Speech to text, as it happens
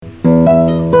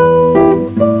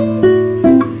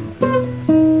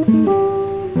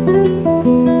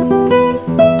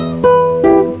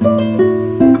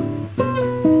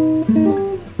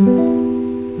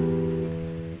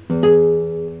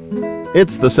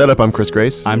It's The Setup. I'm Chris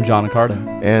Grace. I'm John Accardo.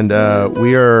 And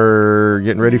we are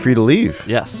getting ready for you to leave.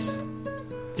 Yes.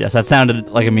 Yes, that sounded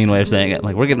like a mean way of saying it.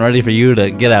 Like, we're getting ready for you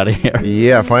to get out of here.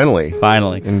 Yeah, finally.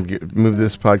 Finally. And move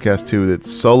this podcast to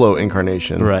its solo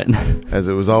incarnation. Right. As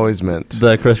it was always meant.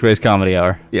 The Chris Grace Comedy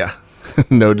Hour. Yeah.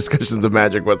 No discussions of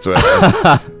magic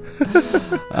whatsoever.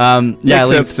 Makes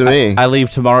sense to me. I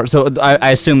leave tomorrow. So I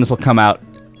assume this will come out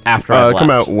after I left. Come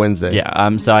out Wednesday.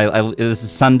 Yeah. So this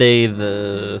is Sunday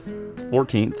the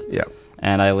 14th. Yeah.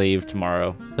 And I leave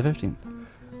tomorrow the 15th.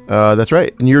 That's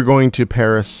right. And you're going to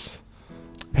Paris,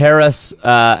 Bruges,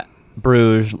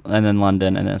 and then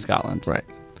London, and then Scotland. Right.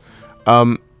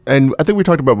 And I think we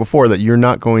talked about before that you're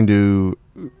not going to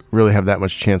really have that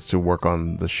much chance to work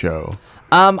on the show.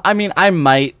 I mean, I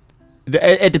might.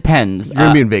 It depends. You're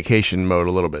going to be in vacation mode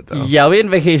a little bit, though. Yeah, I'll be in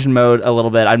vacation mode a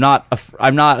little bit. I'm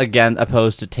not again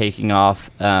opposed to taking off,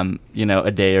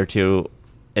 a day or two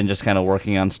and just kind of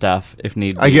working on stuff if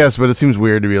need be. I guess, but it seems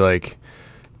weird to be like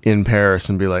in Paris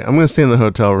and be like, I'm going to stay in the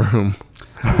hotel room.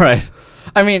 Right.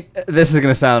 I mean, this is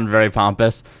going to sound very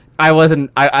pompous. I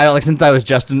since I was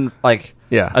just in I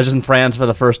was just in France for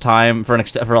the first time for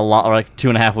a lot, like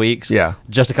 2.5 weeks. Yeah.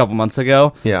 Just a couple months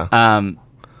ago. Yeah.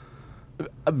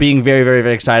 Being very, very,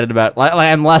 very excited about.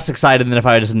 I'm less excited than if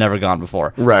I had just never gone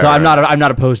before. Right. So right. I'm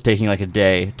not opposed to taking like a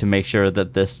day to make sure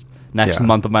that this next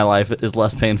month of my life is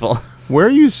less painful. Where are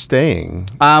you staying?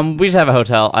 We just have a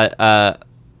hotel. I'm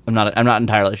not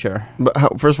entirely sure.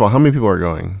 But first of all, how many people are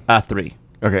going? 3.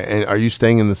 Okay, and are you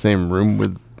staying in the same room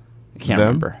with I can't them?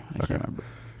 remember. I can't remember.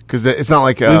 Because it's not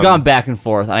like... We've gone back and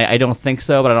forth. I don't think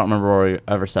so, but I don't remember where we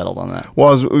ever settled on that.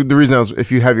 Well, the reason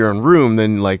if you have your own room,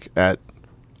 then like at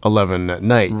 11 at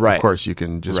night, right. Of course you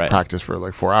can just practice for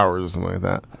like 4 hours or something like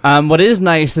that. What is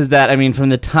nice is that, I mean, from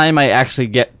the time I actually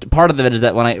get... Part of it is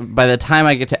that by the time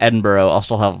I get to Edinburgh, I'll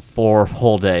still have 4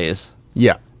 whole days.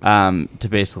 Yeah. To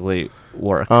basically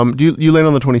work. Do you land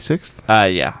on the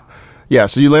 26th? Yeah. Yeah,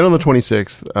 so you land on the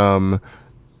 26th.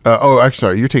 Actually,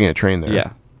 sorry, you're taking a train there.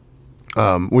 Yeah.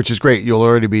 Which is great. You'll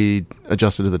already be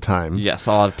adjusted to the time. Yes,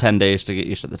 I'll have 10 days to get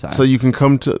used to the time. So you can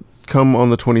come on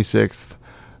the 26th,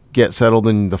 get settled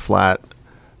in the flat,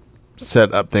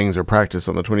 set up things or practice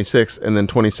on the 26th, and then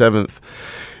 27th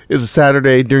is a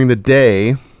Saturday during the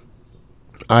day.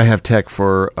 I have tech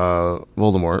for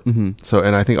Voldemort. Mm-hmm.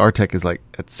 And I think our tech is like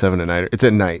at 7 at night. It's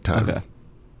at night time. Okay.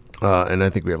 And I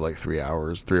think we have like 3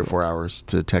 or 4 hours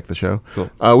to tech the show.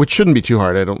 Cool. Which shouldn't be too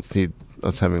hard. I don't see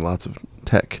us having lots of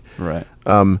tech. Right.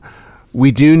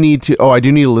 We do need to... I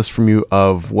do need a list from you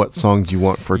of what songs you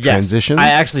want for transitions. I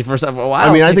actually... First, wow,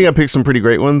 I think I picked some pretty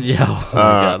great ones. Yeah. Oh my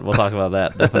God. We'll talk about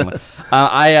that, definitely.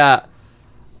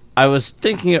 I was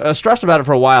stressed about it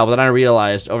for a while, but then I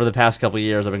realized over the past couple of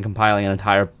years I've been compiling an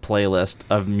entire playlist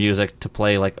of music to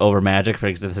play like over Magic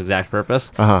for this exact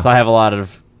purpose. Uh-huh. So I have a lot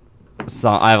of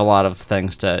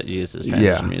things to use as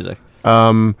transition music.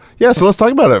 So let's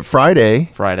talk about it. Friday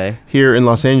here in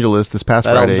Los Angeles this past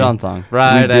that Friday. Elton John song.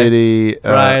 Friday. We did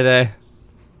Friday.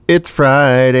 It's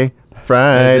Friday.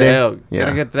 Gotta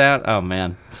get down. Oh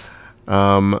man.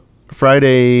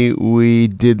 Friday we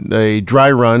did a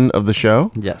dry run of the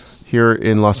show. Yes. Here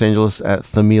in Los Angeles at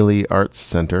Thameli Arts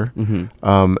Center.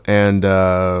 Mm-hmm.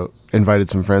 And invited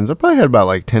some friends. I probably had about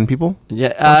like 10 people.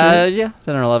 Yeah,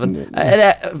 10 or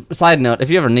 11. Side note, if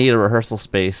you ever need a rehearsal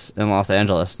space in Los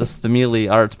Angeles, this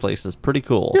Thameli Arts place is pretty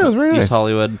cool. Yeah, it was very nice. East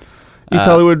Hollywood. East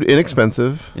Hollywood,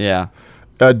 inexpensive. Yeah.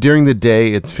 During the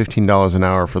day, it's $15 an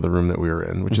hour for the room that we were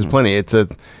in, which is plenty. It's a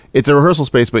rehearsal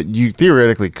space, but you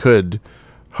theoretically could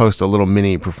host a little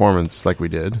mini performance like we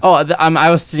did. I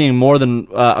was seeing more than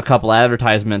a couple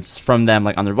advertisements from them,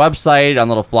 like on their website, on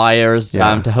little flyers,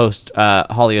 to host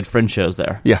Hollywood Fringe shows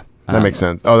there. Yeah, that makes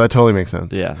sense. Oh, that totally makes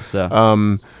sense. Yeah.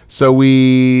 So, so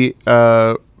we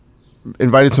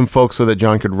invited some folks so that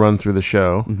John could run through the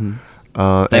show.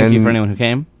 Mm-hmm. Thank you for anyone who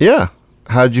came. Yeah.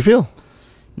 How did you feel?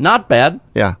 Not bad.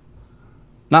 Yeah.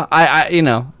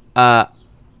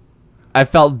 I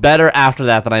felt better after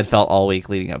that than I'd felt all week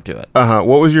leading up to it.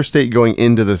 What was your state going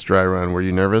into this dry run? Were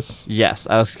you nervous? Yes,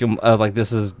 I was like,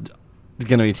 this is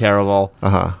gonna be terrible.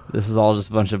 This is all just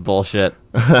a bunch of bullshit.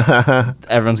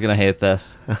 Everyone's gonna hate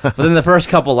this. But then the first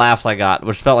couple laughs I got,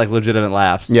 which felt like legitimate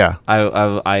laughs. Yeah.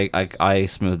 I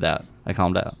smoothed out. I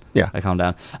calmed out. Yeah. I calmed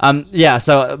down.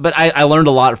 But I learned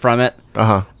a lot from it.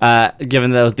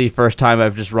 Given that it was the first time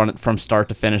I've just run it from start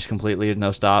to finish completely with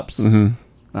no stops. Mm-hmm.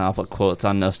 I'll put quotes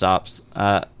on no stops.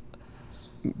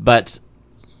 But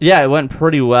yeah, it went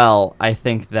pretty well. I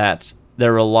think that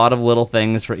there were a lot of little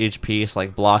things for each piece,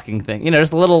 like blocking things.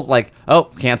 Just a little like, oh,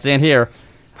 can't stand here.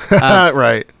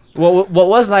 Right. What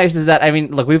was nice is that, I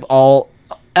mean, look, we've all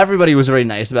everybody was very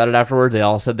nice about it afterwards.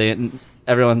 Everyone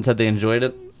said they enjoyed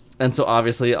it. And so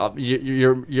obviously,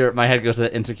 my head goes to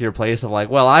the insecure place of like,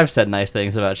 well, I've said nice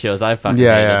things about shows I've fucking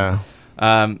hated.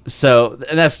 So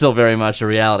and that's still very much a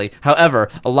reality. However,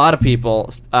 a lot of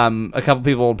people, a couple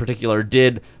people in particular,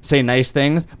 did say nice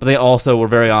things, but they also were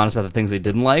very honest about the things they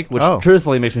didn't like, which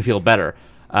truthfully makes me feel better.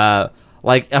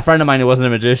 Like a friend of mine who wasn't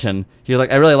a magician, he was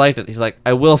like, I really liked it. He's like,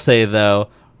 I will say though,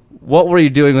 what were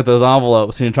you doing with those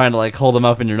envelopes when you're trying to like hold them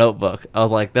up in your notebook? I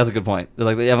was like, that's a good point. I'm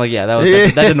like, yeah, that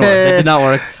didn't work. That did not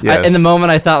work. Yes. In the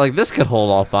moment, I thought like this could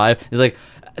hold all 5. He's like,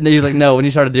 no. When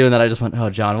you started doing that, I just went, oh,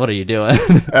 John, what are you doing?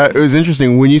 It was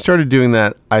interesting when you started doing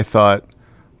that. I thought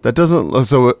that doesn't.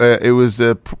 So it was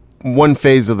one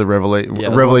phase of the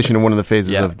revelation in one of the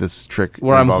phases of this trick,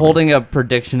 where I'm holding a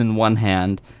prediction in one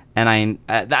hand. And I'm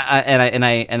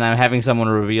having someone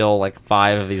reveal like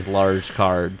 5 of these large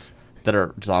cards that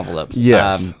are just envelopes.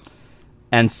 Yes.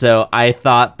 And so I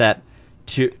thought that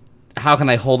how can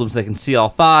I hold them so they can see all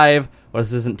 5? Or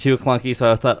this isn't too clunky.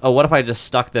 So I thought, what if I just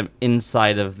stuck them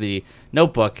inside of the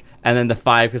notebook, and then the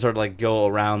 5 could sort of like go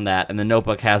around that, and the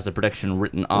notebook has the prediction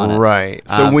written on it. Right.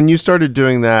 So when you started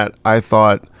doing that, I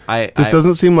thought, this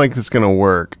doesn't seem like it's going to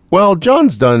work. Well,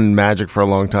 John's done magic for a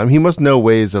long time. He must know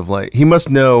ways of he must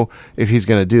know if he's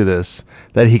going to do this,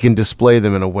 that he can display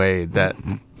them in a way that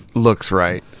looks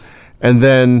right. And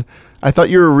then I thought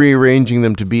you were rearranging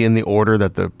them to be in the order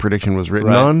that the prediction was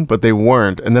written on, but they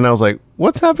weren't. And then I was like,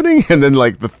 what's happening? And then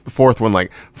like the 4th one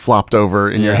like flopped over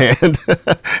in your hand.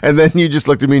 And then you just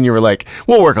looked at me and you were like,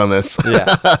 we'll work on this.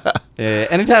 Yeah.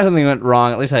 Anytime something went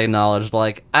wrong, at least I acknowledged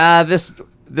like,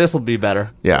 this will be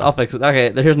better. Yeah. I'll fix it.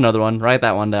 Okay, here's another one. Write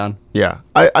that one down. Yeah.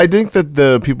 I think that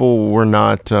the people were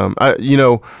not,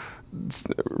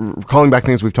 calling back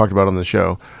things we've talked about on the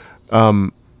show,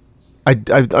 I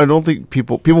don't think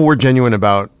people were genuine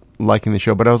about liking the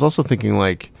show, but I was also thinking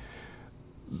like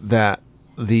that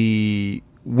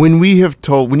when you've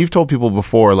told people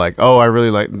before like, oh, I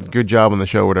really like, good job on the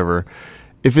show, whatever.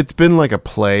 If it's been like a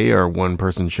play or a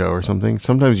one-person show or something,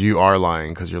 sometimes you are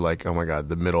lying because you're like, oh my God,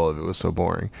 the middle of it was so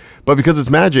boring. But because it's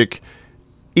magic,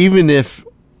 even if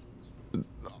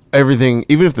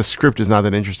the script is not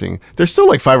that interesting, there's still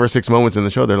like 5 or 6 moments in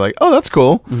the show they're like, oh, that's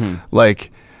cool. Mm-hmm.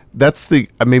 Like that's the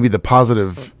maybe the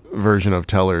positive version of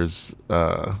Teller's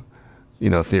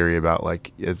theory about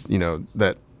like it's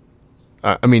that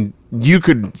I mean, you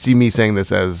could see me saying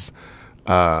this as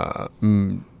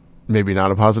maybe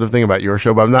not a positive thing about your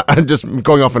show, but I'm just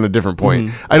going off on a different point.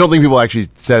 Mm-hmm. I don't think people actually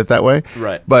said it that way.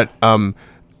 Right. But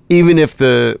even if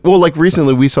like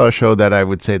recently we saw a show that I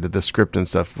would say that the script and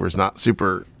stuff was not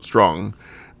super strong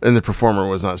and the performer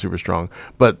was not super strong,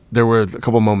 but there were a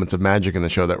couple moments of magic in the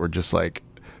show that were just like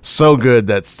so good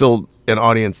that still an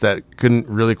audience that couldn't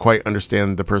really quite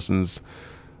understand the person's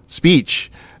speech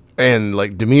and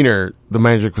like demeanor, the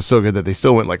magic was so good that they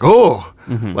still went like, oh,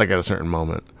 like at a certain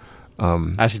moment.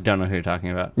 I actually don't know who you're talking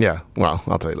about. Yeah, well,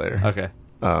 I'll tell you later. Okay.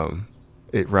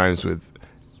 It rhymes with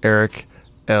Eric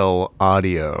L.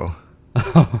 Audio.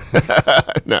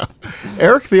 No,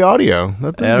 Eric the Audio.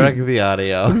 Eric the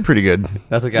Audio. Pretty good.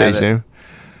 That's a guy stage name.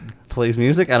 Plays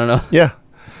music. I don't know. Yeah.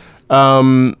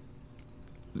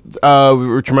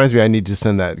 Which reminds me, I need to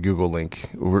send that Google link.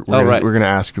 We're going to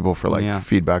ask people for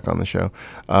feedback on the show.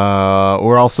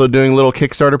 We're also doing a little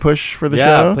Kickstarter push for the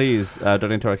show. Yeah, please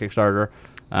donate to our Kickstarter.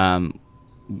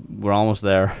 We're almost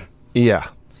there. Yeah.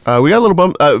 We got a little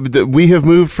bump. We have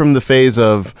moved from the phase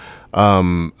of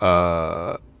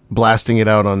blasting it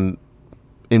out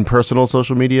in personal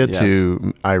social media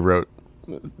to I wrote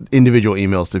individual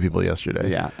emails to people yesterday.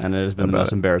 Yeah, and it has been the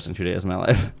most embarrassing 2 days of my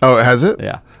life. Oh, has it?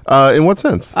 Yeah. In what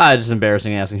sense? Just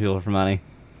embarrassing asking people for money.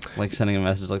 Like sending a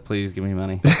message like, please give me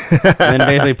money. And then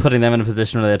basically putting them in a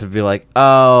position where they have to be like,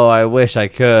 oh, I wish I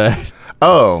could.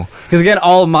 Oh. Because again,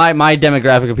 all my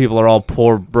demographic of people are all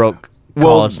poor, broke,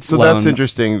 college so loan. That's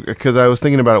interesting because I was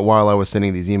thinking about it while I was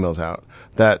sending these emails out,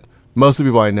 that most of the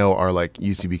people I know are like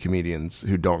UCB comedians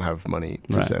who don't have money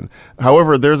to send.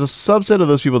 However, there's a subset of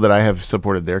those people that I have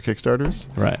supported their Kickstarters.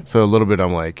 Right. So a little bit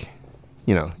I'm like,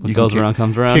 what goes around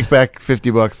comes around. Kick back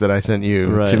 $50 that I sent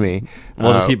you to me.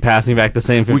 We'll just keep passing back the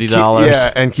same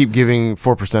 $50. And keep giving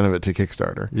 4% of it to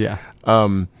Kickstarter. Yeah.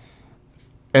 And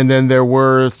then there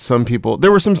were some people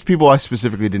I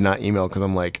specifically did not email because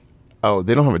I'm like, oh,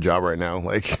 they don't have a job right now.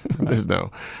 Like, there's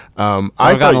no.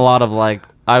 I've gotten a lot of like,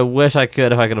 I wish I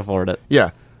could if I could afford it.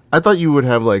 Yeah. I thought you would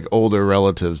have like older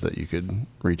relatives that you could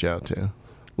reach out to,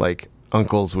 like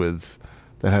uncles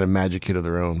that had a magic kit of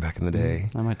their own back in the day.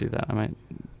 I might do that. I might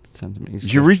send them.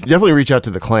 You definitely reach out to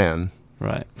the clan.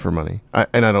 right, for money.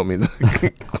 And I don't mean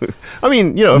that. I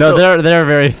mean, you know, no, they're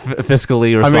very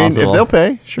fiscally responsible. I mean, if they'll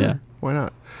pay, sure, Yeah. why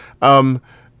not?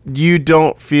 You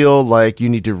don't feel like you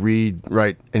need to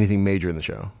write anything major in the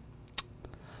show.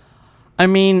 I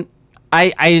mean,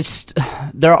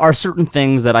 there are certain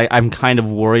things that I'm kind of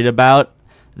worried about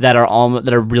that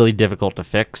are really difficult to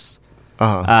fix.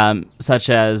 Such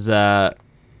as I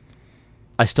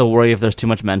still worry if there's too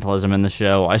much mentalism in the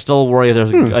show. I still worry if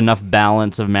there's enough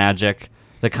balance of magic,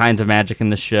 the kinds of magic in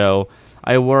the show.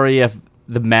 I worry if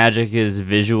the magic is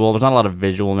visual. There's not a lot of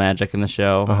visual magic in the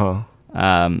show.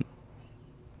 You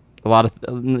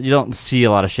don't see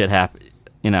a lot of shit happen.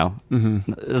 You know,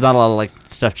 there's not a lot of like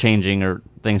stuff changing or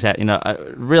things happen. You know,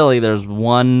 really, there's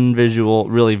one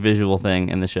really visual thing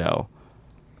in the show,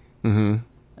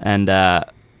 and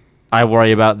I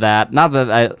worry about that. Not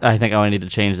that I think I need to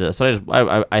change this, but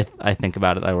I think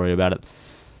about it. I worry about it.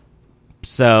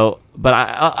 So, but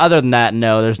other than that,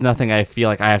 no, there's nothing I feel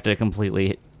like I have to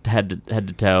completely head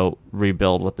to toe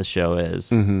rebuild what the show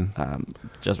is,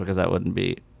 just because that wouldn't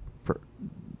be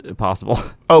possible.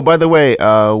 Oh, by the way,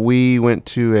 we went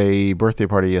to a birthday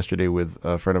party yesterday with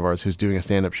a friend of ours who's doing a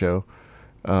stand-up show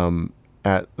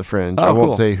at the Fringe. I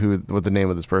won't say what the name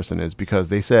of this person is because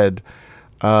they said,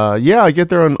 I get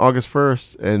there on August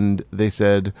 1st, and they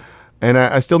said, and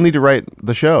I still need to write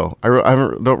the show. I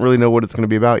don't really know what it's going to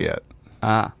be about yet.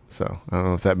 So I don't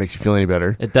know if that makes you feel any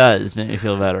better. It does make me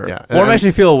feel better. Yeah. Or it makes me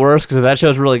feel worse because if that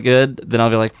show's really good, then I'll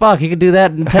be like, fuck, you could do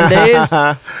that in 10 days?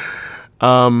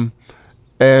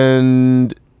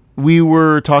 And we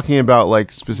were talking about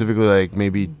like specifically like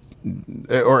maybe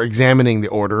or examining the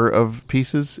order of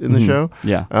pieces in the show.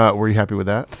 Yeah. Were you happy with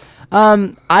that?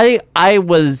 I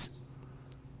was.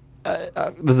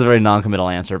 This is a very non-committal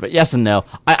answer, but yes and no.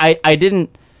 I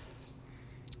didn't.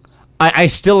 I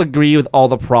still agree with all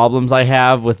the problems I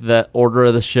have with the order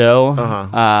of the show.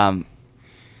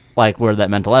 Like where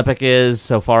that mental epic is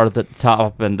so far at the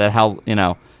top, and that how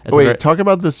talk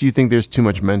about this. You think there's too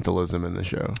much mentalism in the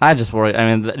show? I just worry.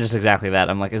 I mean, just exactly that.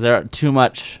 I'm like, is there too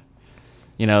much?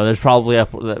 You know, there's probably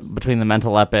between the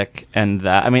mental epic and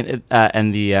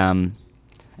and the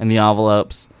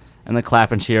envelopes and the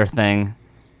clap and cheer thing,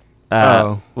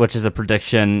 which is a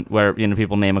prediction where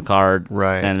people name a card,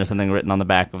 right? And there's something written on the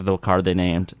back of the card they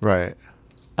named, right?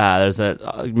 There's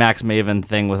a Max Maven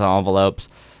thing with envelopes.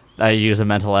 I use a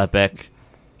mental epic.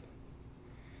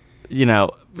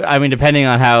 I mean, depending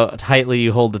on how tightly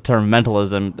you hold the term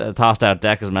mentalism, a tossed out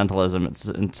deck is mentalism. It's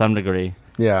in some degree.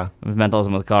 Yeah.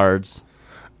 Mentalism with cards.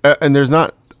 And there's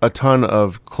not a ton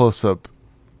of close up,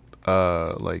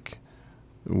 like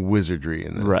wizardry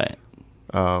in this. Right.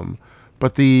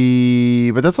 But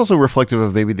that's also reflective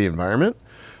of maybe the environment.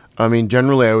 I mean,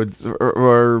 generally I would,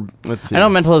 or let's see. I know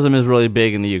mentalism is really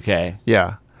big in the UK.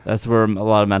 Yeah. That's where a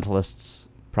lot of mentalists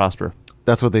prosper.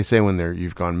 That's what they say when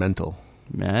you've gone mental.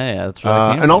 Yeah, that's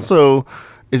right. And also,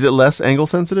 is it less angle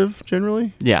sensitive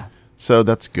generally? Yeah. So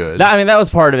that's good. That was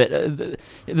part of it.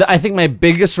 I think my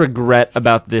biggest regret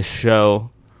about this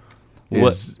show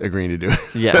is agreeing to do it.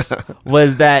 Yes,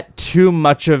 was that too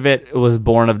much of it was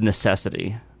born of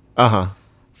necessity.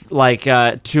 Like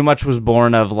too much was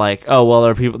born of like, oh well,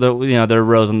 there are people that there are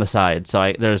rows on the side,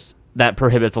 so that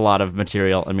prohibits a lot of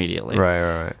material immediately.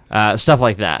 Right. Stuff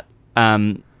like that.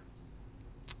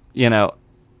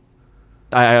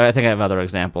 I think I have other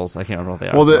examples. I can't remember what they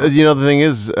are. Well, the thing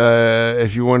is,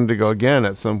 if you wanted to go again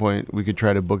at some point, we could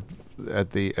try to book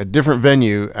at a different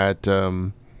venue at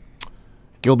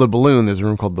Gilded Balloon. There's a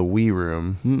room called the Wee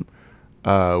Room,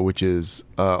 which is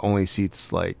only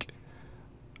seats like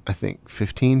I think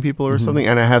 15 people or something.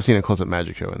 And I have seen a close-up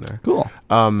magic show in there. Cool.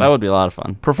 That would be a lot of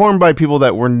fun. Performed by people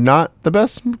that were not the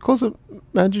best close-up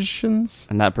magicians.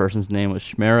 And that person's name was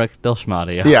Shmerek Del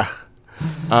Shmadia. Yeah.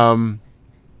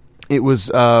 It was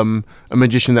a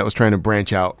magician that was trying to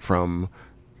branch out from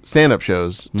stand-up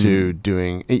shows to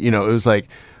doing, it was like,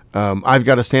 I've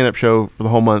got a stand-up show for the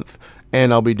whole month,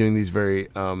 and I'll be doing these very,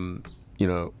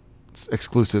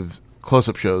 exclusive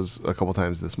close-up shows a couple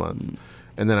times this month.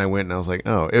 And then I went and I was like,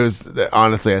 oh, it was,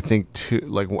 honestly, I think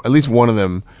at least one of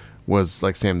them was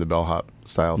like Sam the Bellhop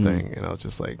style thing. And I was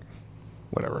just like,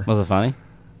 whatever. Was it funny?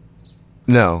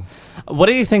 No. What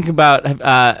do you think about...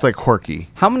 it's like quirky.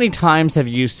 How many times have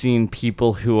you seen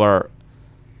people who are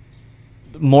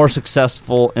more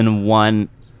successful in one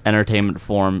entertainment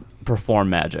form perform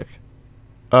magic?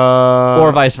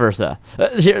 Or vice versa?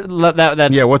 That's,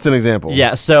 what's an example?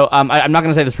 Yeah, so I'm not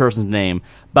going to say this person's name,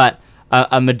 but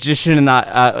a magician and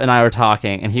I were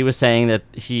talking, and he was saying that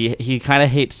he kind of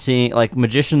hates seeing... Like,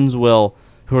 magicians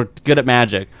who who are good at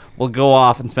magic will go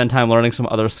off and spend time learning some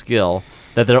other skill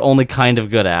that they're only kind of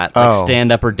good at, like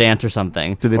stand up or dance or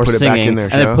something. Do they or put singing, it back in their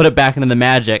show? And they put it back into the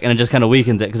magic, and it just kind of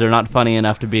weakens it because they're not funny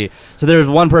enough to be. So there's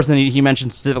one person he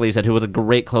mentioned specifically, he said, who was a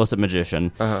great close-up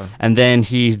magician, and then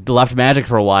he left magic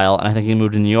for a while, and I think he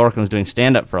moved to New York and was doing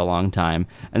stand-up for a long time,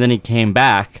 and then he came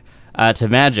back to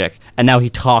magic, and now he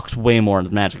talks way more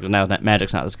in magic, because now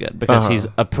magic's not as good, because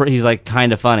he's like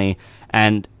kind of funny,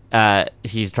 and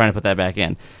he's trying to put that back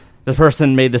in. The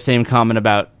person made the same comment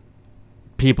about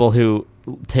people who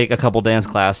take a couple dance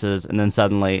classes and then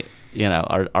suddenly,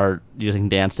 are using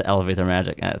dance to elevate their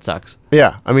magic, and it sucks.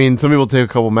 Yeah, I mean, some people take a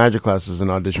couple magic classes and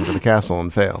audition for the castle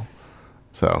and fail.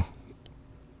 So,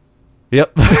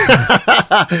 yep. No,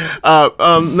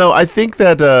 I think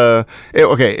that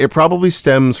it probably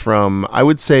stems from, I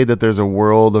would say that there's a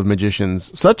world of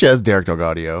magicians such as Derek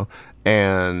Delgadio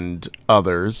and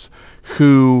others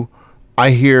who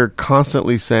I hear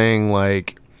constantly saying,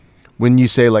 like, when you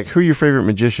say, like, who are your favorite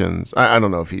magicians? I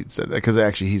don't know if he said that, because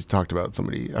actually he's talked about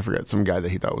somebody, I forget, some guy that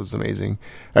he thought was amazing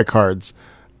at cards.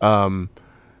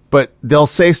 But they'll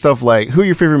say stuff like, who are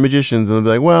your favorite magicians? And they'll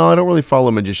be like, well, I don't really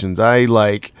follow magicians. I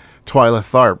like Twyla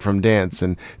Tharp from dance.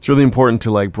 And it's really important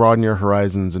to, like, broaden your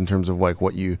horizons in terms of, like,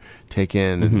 what you take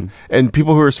in. And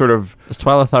people who are sort of... Is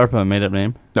Twyla Tharp a made-up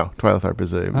name? No, Twyla Tharp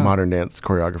is a modern dance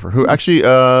choreographer who actually,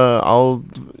 I'll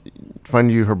find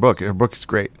you her book. Her book is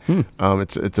great.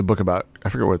 It's a book about, I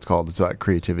forget what it's called. It's about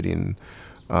creativity and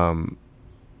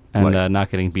not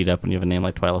getting beat up when you have a name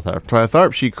like Twyla Tharp. Twyla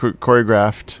Tharp, she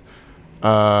choreographed.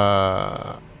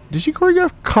 Did she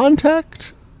choreograph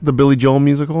Contact, the Billy Joel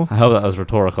musical? I hope that was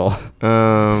rhetorical.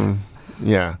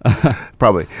 Yeah,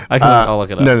 probably. I'll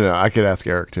look it up. No. I could ask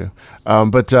Eric too.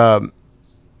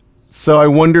 So I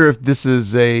wonder if this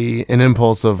is an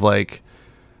impulse of, like,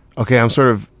 okay, I'm sort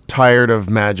of tired of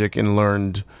magic and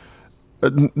learned.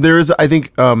 There is, I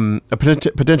think, a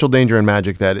potential danger in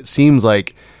magic that it seems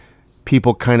like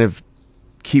people kind of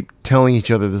keep telling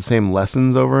each other the same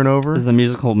lessons over and over. Is the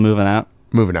musical Moving Out?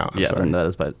 Moving Out. I'm sorry. Then that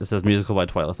is it says musical by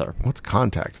Twyla Tharp. What's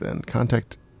Contact then?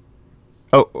 Contact.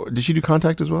 Oh, did she do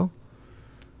Contact as well?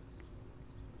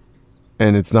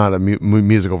 And it's not a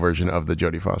musical version of the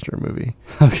Jodie Foster movie.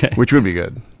 Okay. Which would be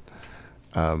good.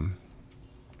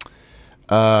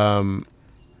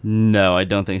 No, I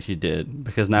don't think she did,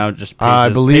 because now just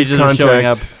pages are showing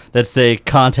up that say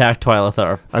 "Contact Twyla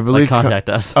Tharp." I believe contact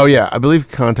us. Oh yeah, I believe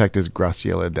Contact is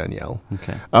Graciela Danielle.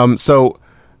 Okay.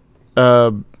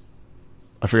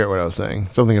 I forget what I was saying.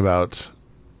 Something about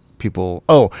people.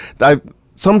 Oh, I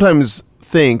sometimes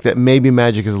think that maybe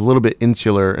magic is a little bit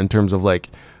insular in terms of, like,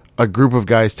 a group of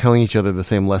guys telling each other the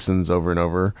same lessons over and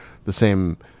over, the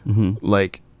same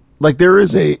like there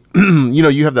is a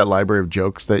you have that library of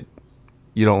jokes that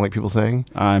you don't like people saying.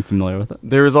 I'm familiar with it.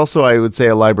 There is also, I would say,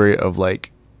 a library of,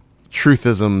 like,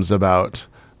 truthisms about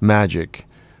magic.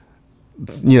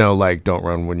 Like, don't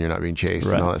run when you're not being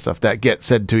chased, and all that stuff that get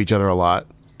said to each other a lot.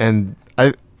 And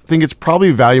I think it's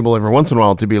probably valuable every once in a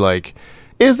while to be like,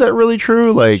 is that really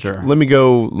true? Like, let me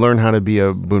go learn how to be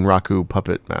a Bunraku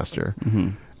puppet master,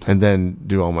 and then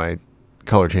do all my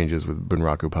color changes with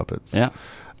Bunraku puppets. Yeah.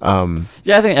 I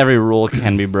think every rule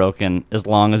can be broken as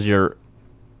long as you're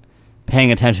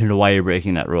paying attention to why you're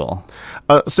breaking that rule.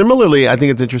 Similarly, I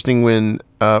think it's interesting when,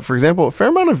 for example, a fair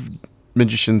amount of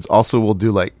magicians also will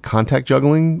do, like, contact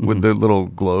juggling with the little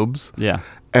globes. Yeah.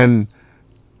 And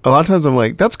a lot of times I'm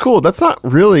like, that's cool. That's not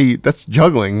really, that's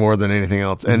juggling more than anything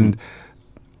else. And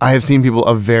I have seen people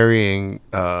of varying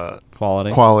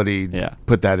quality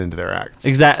put that into their acts.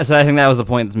 Exactly. So I think that was the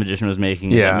point this magician was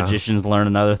making. Yeah. That magicians learn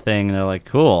another thing, and they're like,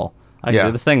 cool, I can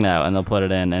do this thing now. And they'll put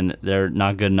it in, and they're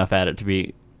not good enough at it to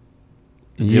be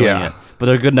doing it. But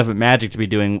they're good enough at magic to be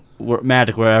doing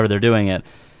magic wherever they're doing it.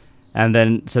 And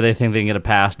then, so they think they can get a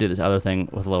pass to do this other thing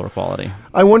with lower quality.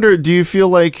 I wonder, do you feel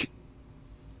like,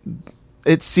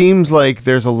 it seems like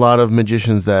there's a lot of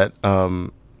magicians that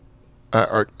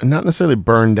are not necessarily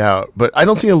burned out, but I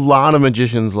don't see a lot of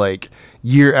magicians, like,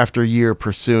 year after year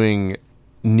pursuing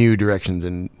new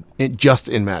directions just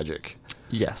in magic.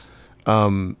 Yes.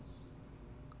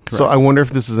 So I wonder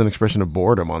if this is an expression of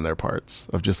boredom on their parts,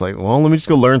 of just like, well, let me just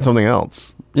go learn something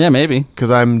else. Yeah, maybe.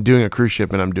 Because I'm doing a cruise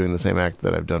ship and I'm doing the same act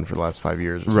that I've done for the last 5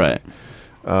 years. Or right.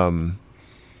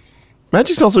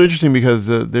 Magic's also interesting because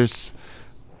there's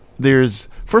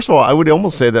first of all, I would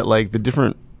almost say that, like, the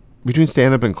different between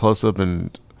stand-up and close-up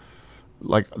and,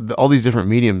 like, all these different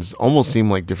mediums almost seem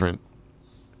like different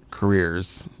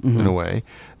careers in a way,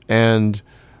 and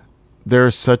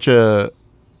there's such a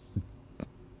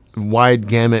wide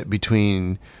gamut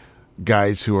between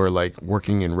guys who are, like,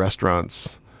 working in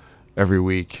restaurants every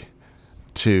week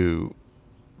to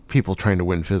people trying to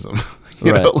win FISM.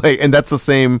 you know, like, and that's the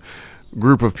same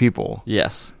group of people.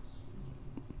 Yes.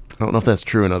 I don't know if that's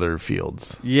true in other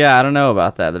fields. Yeah, I don't know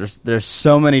about that. There's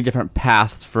so many different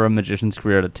paths for a magician's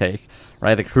career to take,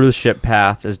 right? The cruise ship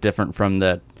path is different from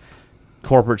the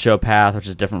corporate show path, which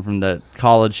is different from the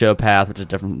college show path, which is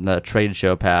different from the trade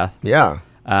show path. Yeah.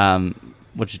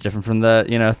 Which is different from the,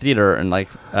 theater and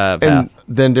path. And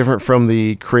then different from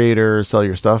the creator sell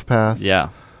your stuff path. Yeah.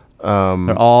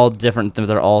 They're all different.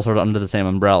 They're all sort of under the same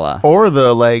umbrella. Or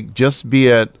the just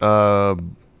be at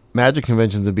magic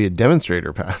conventions and be a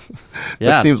demonstrator path.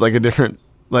 That seems like a different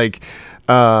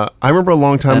I remember a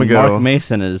long time ago. Mark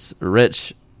Mason is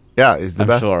rich. Yeah, he's the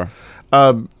best. Sure.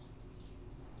 A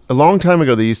long time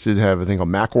ago, they used to have a thing called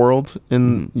Macworld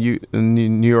in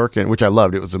New York, which I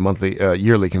loved. It was a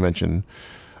yearly convention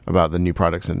about the new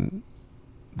products in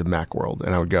the Macworld,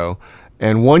 and I would go.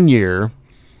 And one year,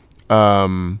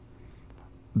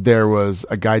 there was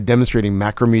a guy demonstrating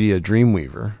Macromedia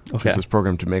Dreamweaver, which is this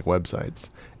program to make websites.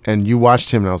 And you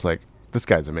watched him, and I was like, this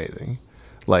guy's amazing.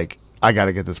 Like, I got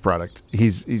to get this product.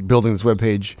 He's building this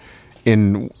webpage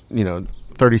in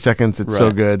 30 seconds. It's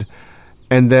so good.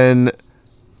 And then,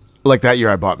 that year,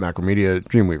 I bought Macromedia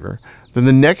Dreamweaver. Then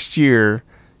the next year,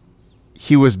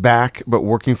 he was back, but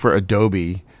working for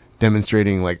Adobe,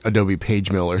 demonstrating Adobe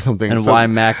PageMill or something. And why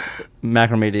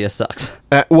Macromedia sucks.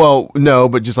 Well, no,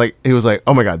 but just he was like,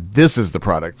 oh my God, this is the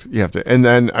product you have to. And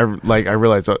then I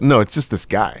realized, no, it's just this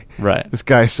guy. Right. This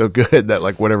guy's so good that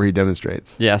whatever he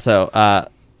demonstrates. Yeah. So,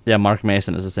 Mark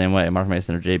Mason is the same way. Mark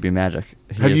Mason or JB Magic.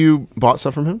 Have you bought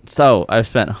stuff from him? So I've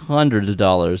spent hundreds of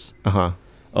dollars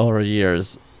over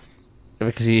years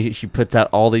because he puts out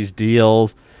all these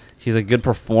deals. He's a good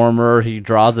performer. He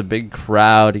draws a big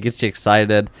crowd. He gets you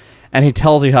excited, and he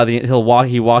tells you how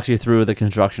he walks you through the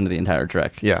construction of the entire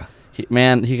trick. Yeah,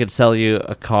 he could sell you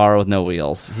a car with no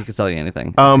wheels. He could sell you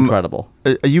anything. It's incredible.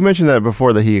 You mentioned that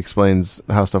before, that he explains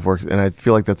how stuff works, and I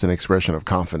feel like that's an expression of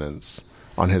confidence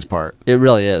on his part. It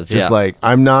really is. Just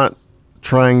I'm not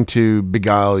trying to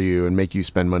beguile you and make you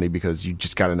spend money because you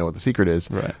just got to know what the secret is.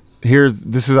 Right.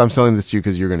 I'm selling this to you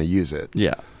because you're going to use it.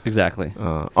 Yeah, exactly.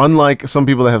 Unlike some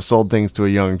people that have sold things to a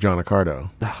young John Accardo.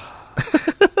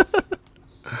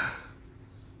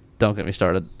 Don't get me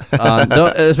started.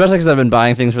 Especially because I've been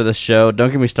buying things for this show.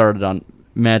 Don't get me started on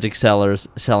magic sellers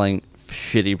selling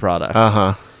shitty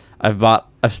products.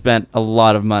 I've spent a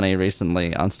lot of money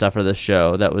recently on stuff for this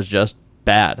show that was just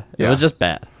bad. It was just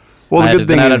bad. Well, the good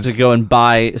thing is I'd have to go and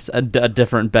buy a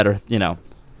different, better,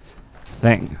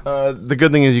 thing. The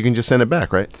good thing is you can just send it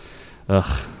back, right?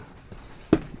 Ugh,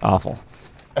 awful.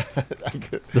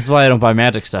 This is why I don't buy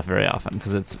magic stuff very often,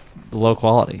 because it's low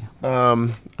quality. I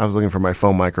was looking for my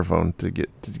phone microphone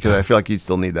because I feel like you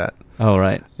still need that. Oh,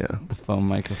 right. Yeah. The phone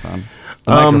microphone.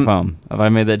 The microphone. Have I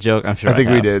made that joke? I'm sure I think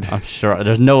have. we did. I'm sure.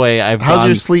 There's no way How's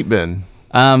your sleep been?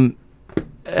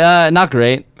 Not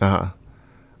great. A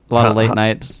lot of late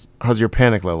nights. How's your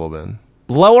panic level been?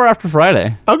 Lower after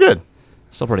Friday. Oh, good.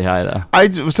 Still pretty high, though. I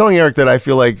was telling Eric that I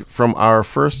feel like from our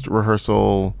first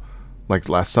rehearsal,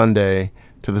 last Sunday,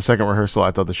 to the second rehearsal,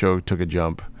 I thought the show took a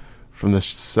jump. From the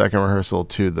second rehearsal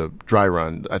to the dry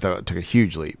run, I thought it took a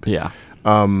huge leap. Yeah.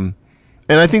 And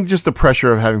I think just the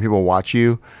pressure of having people watch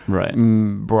you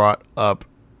brought up,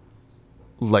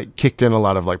 kicked in a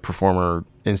lot of performer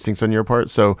instincts on your part.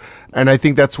 So, and I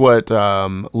think that's what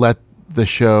let the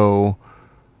show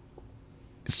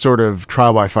sort of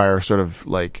trial by fire,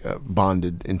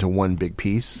 bonded into one big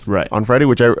piece on Friday,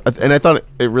 which I thought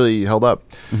it really held up.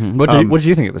 Mm-hmm. What did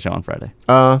you think of the show on Friday?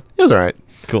 It was all right.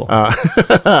 Cool.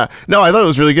 No, I thought it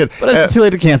was really good. But it's too late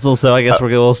to cancel, so I guess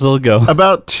we'll still go.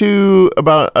 What do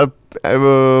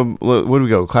we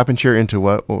go? Clap and cheer into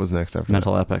what? What was next after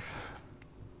Mental Epic.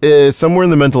 Somewhere in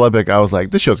the Mental Epic, I was like,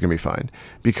 this show's gonna be fine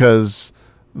because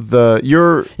the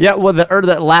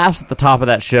laughs at the top of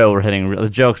that show were hitting. The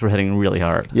jokes were hitting really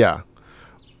hard. Yeah.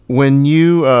 When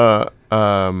you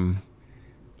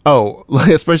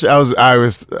especially I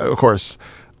was of course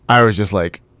I was just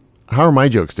like, how are my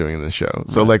jokes doing in this show?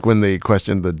 So when they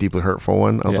questioned the deeply hurtful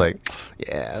one, I was like,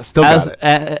 yeah, still got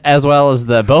it. As well as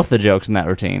both the jokes in that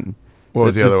routine. What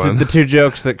was the other one? The two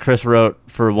jokes that Chris wrote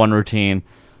for one routine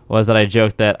was that I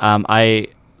joked that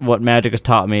what magic has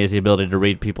taught me is the ability to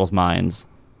read people's minds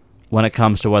when it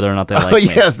comes to whether or not they like me.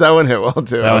 Oh, yes, that one hit well,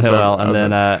 too. That one hit well. And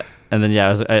then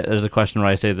there's a question where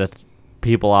I say that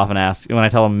people often ask, when I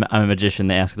tell them I'm a magician,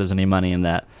 they ask if there's any money in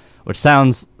that. Which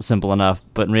sounds simple enough,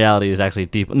 but in reality is actually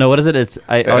deep. No, what is it? It's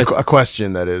a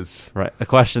question that is right. A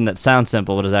question that sounds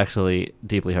simple, but is actually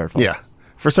deeply hurtful. Yeah.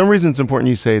 For some reason, it's important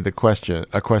you say a question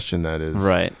that is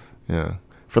right. Yeah.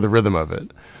 For the rhythm of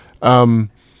it.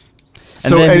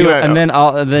 So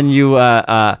then you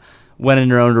went in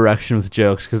your own direction with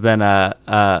jokes because then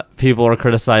people were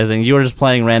criticizing. You were just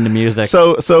playing random music.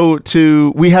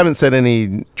 We haven't said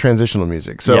any transitional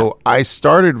music. So I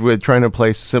started with trying to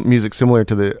play music similar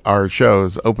to our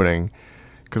show's opening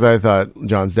because I thought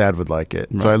John's dad would like it.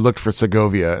 Right. So I looked for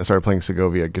Segovia. I started playing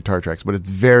Segovia guitar tracks, but it's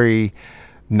very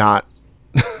not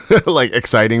like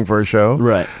exciting for a show.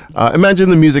 Right. Imagine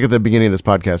the music at the beginning of this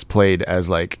podcast played as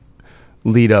like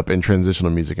lead up and transitional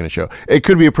music in a show. It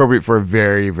could be appropriate for a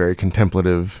very, very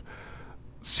contemplative,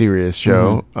 serious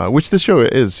show, which this show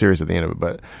is serious at the end of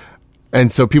it. And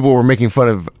so people were making fun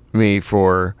of me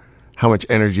for how much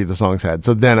energy the songs had.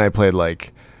 So then I played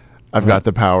like I've Got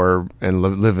the Power and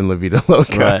Live in La Vida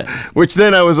Loca, which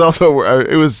then I was also,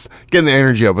 it was getting the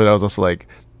energy up, but I was also like,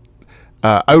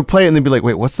 I would play it and then be like,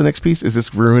 wait, what's the next piece? Is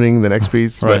this ruining the next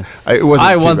piece? Right. But it wasn't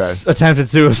I too once bad. attempted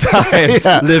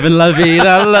suicide. Living La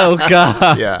Vida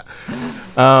Loca. Yeah.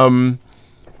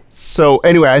 So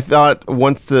anyway, I thought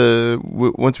once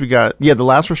we got, the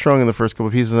laughs were strong in the first couple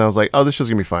of pieces, and I was like, oh, this show's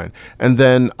going to be fine. And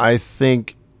then I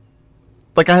think,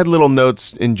 like, I had little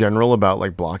notes in general about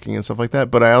like blocking and stuff like that,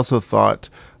 but I also thought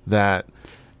that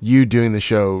you doing the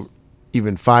show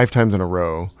even 5 times in a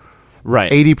row,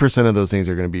 right, 80% of those things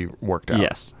are going to be worked out.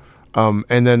 Yes.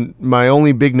 And then my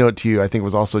only big note to you, I think,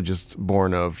 was also just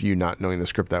born of you not knowing the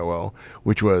script that well,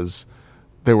 which was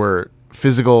there were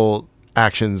physical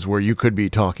actions where you could be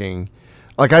talking.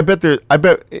 Like I bet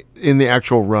in the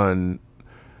actual run,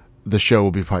 the show will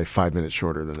be probably 5 minutes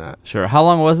shorter than that. Sure. How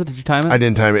long was it? Did you time it? I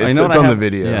didn't time it. It's on the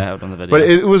video. Yeah, I have it on the video. But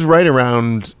it was right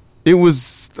around. It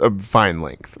was a fine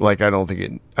length. Like I don't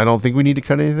think we need to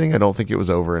cut anything. I don't think it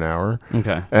was over an hour.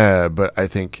 Okay. But I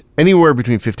think anywhere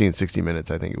between 50 and 60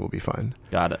 minutes, I think it will be fine.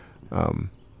 Got it.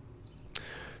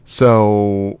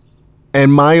 So,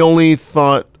 and my only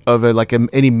thought of it, like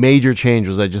any major change,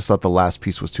 was I just thought the last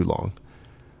piece was too long.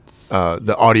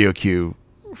 The audio cue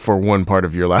for one part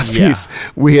of your last piece,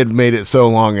 we had made it so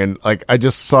long, and like I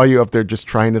just saw you up there just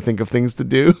trying to think of things to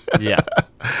do. Yeah.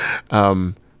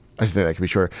 I just think that could be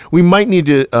shorter. We might need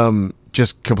to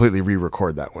just completely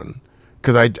re-record that one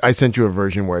because I sent you a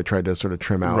version where I tried to sort of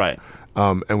trim out, right?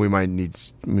 And we might need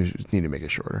to make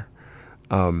it shorter.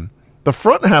 The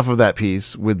front half of that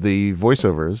piece with the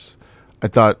voiceovers, I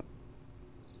thought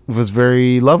was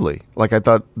very lovely. Like I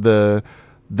thought that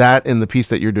and the piece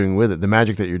that you're doing with it, the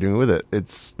magic that you're doing with it,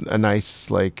 it's a nice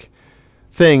like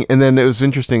thing. And then it was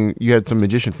interesting. You had some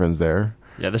magician friends there.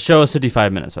 Yeah, the show is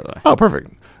 55 minutes, by the way. Oh, perfect.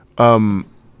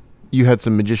 You had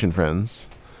some magician friends,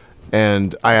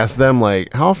 and I asked them,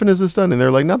 like, how often is this done? And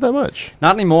they're like, not that much.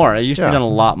 Not anymore. It used to be done a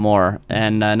lot more,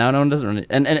 and now no one doesn't really.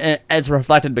 And it's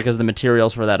reflected because the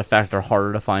materials for that effect are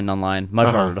harder to find online, much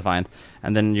harder to find.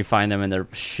 And then you find them and they're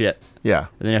shit. Yeah. And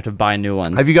then you have to buy new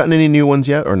ones. Have you gotten any new ones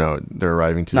yet, or no? They're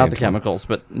arriving today. Not the chemicals,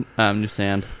 but new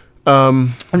sand.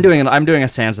 I'm doing a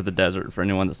Sands of the Desert for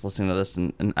anyone that's listening to this,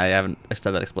 and I haven't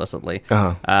said that explicitly.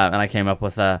 And I came up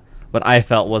with what I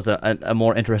felt was a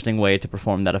more interesting way to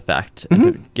perform that effect and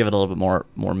to give it a little bit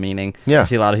more meaning. Yeah. I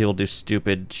see a lot of people do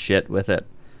stupid shit with it.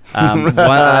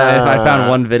 I found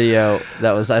one video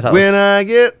that was I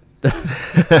get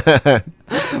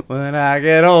when I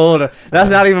get older. That's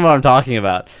not even what I'm talking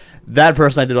about. That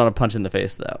person I did want to punch in the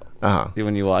face though.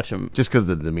 When you watch him, just because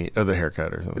of the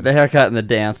haircut or something. The haircut and the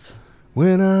dance.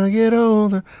 When I get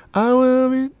older, I will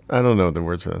be. I don't know the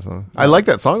words for that song. I like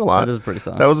that song a lot. That is a pretty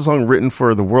song. That was a song written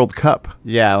for the World Cup.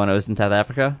 Yeah, when I was in South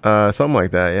Africa. Something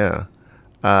like that.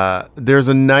 Yeah. There's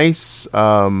a nice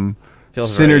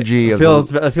synergy. It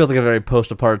feels like a very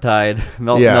post-apartheid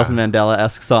Nelson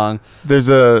Mandela-esque song. There's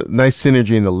a nice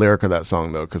synergy in the lyric of that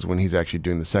song though, because when he's actually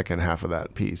doing the second half of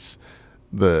that piece,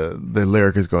 the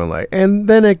lyric is going like, and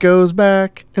then it goes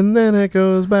back, and then it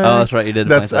goes back. Oh, that's right. You did.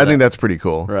 I think that's pretty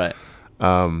cool. Right.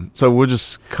 So we'll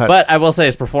just cut. But I will say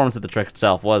his performance at the trick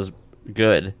itself was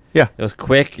good. Yeah. It was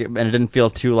quick, and it didn't feel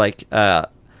too like...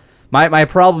 My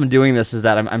problem doing this is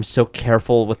that I'm so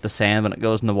careful with the sand when it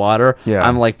goes in the water. Yeah.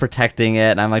 I'm like protecting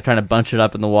it, and I'm like trying to bunch it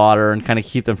up in the water and kind of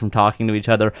keep them from talking to each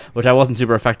other, which I wasn't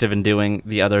super effective in doing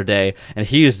the other day. And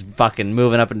he was fucking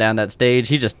moving up and down that stage.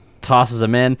 He just tosses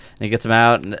them in, and he gets them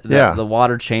out, and the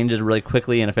water changes really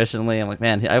quickly and efficiently. I'm like,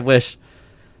 man, I wish...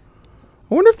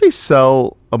 I wonder if they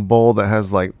sell a bowl that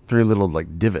has like 3 little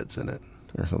like divots in it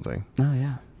or something. Oh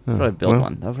yeah, I'll probably build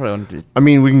one. That's what I want to do. I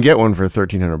mean, we can get one for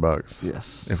 $1,300.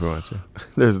 Yes, if we want to.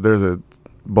 There's a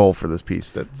bowl for this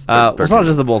piece that's. It's not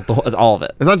just the bowls; it's all of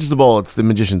it. It's not just the bowl; it's the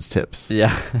magician's tips.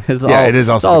 Yeah, it is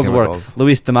also all the his work.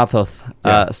 Luis de Matos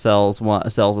sells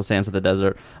the Sands of the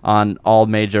Desert on all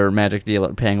major magic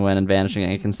dealer, Penguin and Vanishing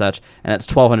Ink and such, and it's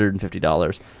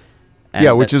 $1,250.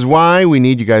 And which is why we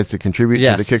need you guys to contribute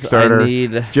to the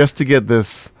Kickstarter just to get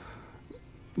this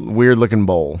weird looking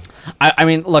bowl. I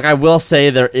mean, look, I will say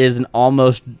there is an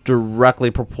almost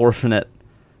directly proportional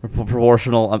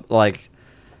like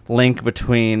link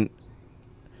between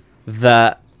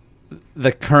the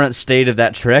current state of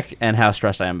that trick and how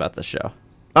stressed I am about this show.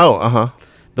 Oh,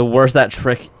 The worse that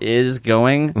trick is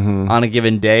going on a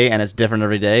given day, and it's different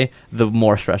every day, the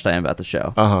more stressed I am about the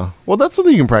show. Well, that's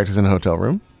something you can practice in a hotel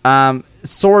room.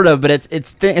 Sort of, but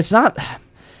it's not.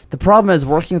 The problem is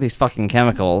working with these fucking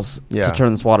chemicals to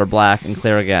turn this water black and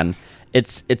clear again.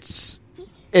 It's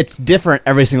different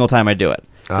every single time I do it.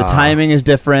 The timing is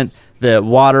different. The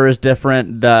water is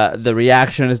different. The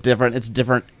reaction is different. It's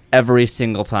different every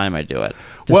single time I do it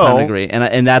to some degree,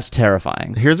 and that's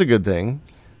terrifying. Here's a good thing.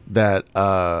 That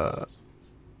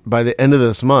by the end of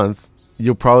this month,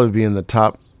 you'll probably be in the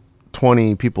top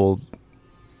 20 people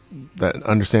that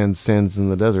understand sands in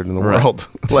the desert in the world.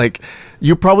 Like,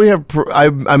 you probably have.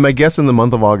 My guess in the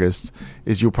month of August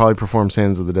is you'll probably perform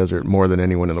sands of the desert more than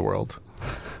anyone in the world.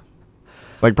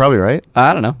 Like, probably, right?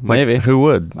 I don't know. Maybe. Who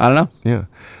would? I don't know.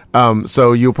 Yeah.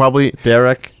 So you'll probably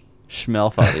Derek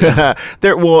Schmelfati.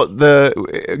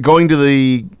 Going to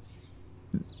the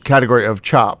category of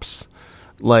chops.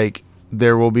 Like,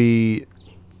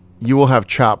 you will have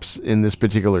chops in this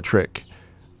particular trick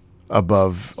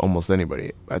above almost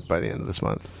anybody by the end of this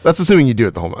month. That's assuming you do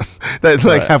it the whole month. That's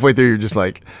like halfway through, you're just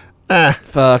like,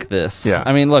 fuck this. Yeah.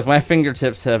 I mean, look, my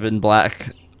fingertips have been black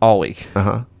all week.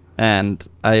 And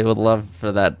I would love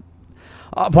for that.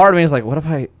 Part of me is like, what if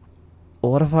I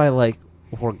like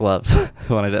wore gloves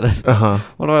when I did it?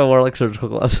 What if I wore like surgical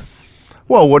gloves?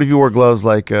 Well, what if you wore gloves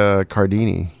like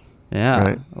Cardini? Yeah,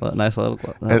 right? Nice leather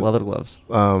gloves.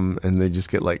 And they just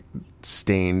get like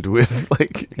stained with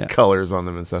like colors on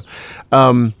them and stuff.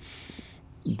 I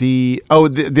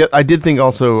did think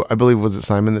also, I believe, was it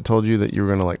Simon that told you that you were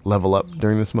going to like level up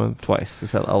during this month? Twice. He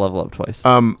said I'll level up twice.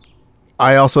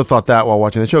 I also thought that while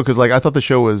watching the show, because like I thought the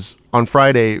show was on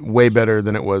Friday way better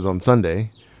than it was on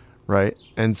Sunday, right?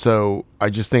 And so I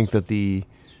just think that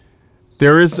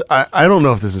there is, I don't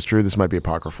know if this is true, this might be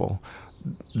apocryphal,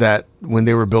 that when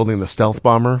they were building the stealth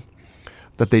bomber,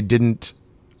 that the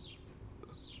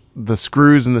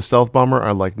screws in the stealth bomber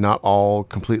are like not all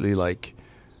completely like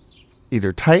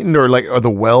either tightened or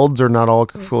the welds are not all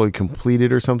fully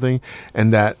completed or something,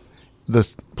 and that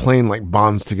the plane like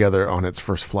bonds together on its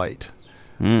first flight.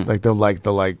 Like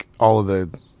all of the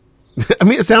I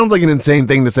mean, it sounds like an insane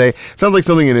thing to say. It sounds like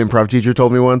something an improv teacher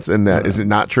told me once, and that is it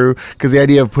not true? Because the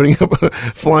idea of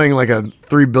flying like a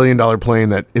 $3 billion plane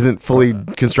that isn't fully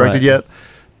constructed yet,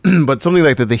 but something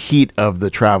like that, the heat of the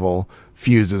travel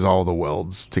fuses all the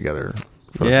welds together.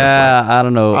 I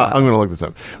don't know. I'm going to look this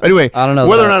up. Anyway, I don't know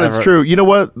whether or not it's true. You know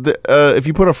what? If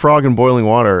you put a frog in boiling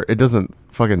water, it doesn't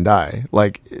fucking die.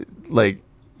 Like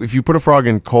if you put a frog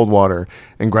in cold water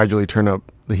and gradually turn up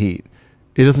the heat,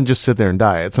 it doesn't just sit there and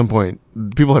die. At some point,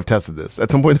 people have tested this. At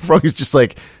some point, the frog is just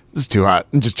like, this is too hot,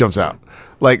 and just jumps out.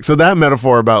 Like, so that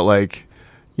metaphor about like,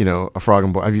 a frog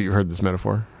and boil. Have you heard this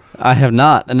metaphor? I have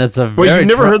not, and it's a very... Wait, you've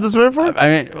never heard this metaphor? I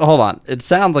mean, hold on. It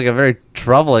sounds like a very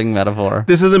troubling metaphor.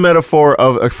 This is a metaphor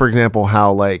of, for example,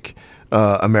 how like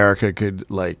America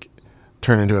could like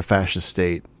turn into a fascist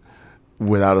state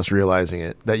without us realizing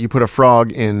it. That you put a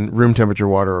frog in room temperature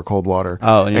water or cold water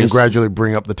and gradually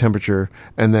bring up the temperature,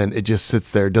 and then it just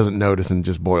sits there, doesn't notice, and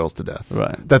just boils to death.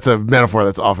 Right. That's a metaphor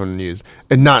that's often used.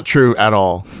 And not true at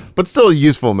all, but still a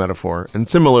useful metaphor. And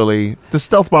similarly, the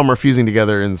stealth bomber fusing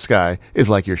together in the sky is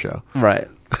like your show. Right.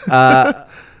 I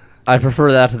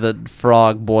prefer that to the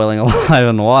frog boiling alive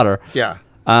in the water. Yeah.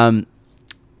 I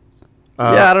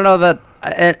don't know that...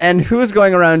 And who's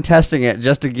going around testing it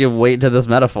just to give weight to this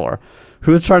metaphor?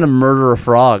 Who's trying to murder a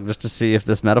frog just to see if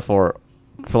this metaphor,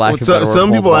 for lack of a better word,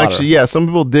 some people water? Actually, some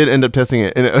people did end up testing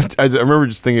it, and I remember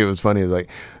just thinking it was funny. Like,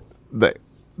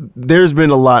 there's been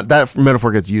a lot that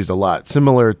metaphor gets used a lot,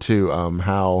 similar to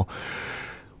how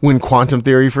when quantum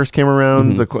theory first came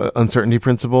around, the uncertainty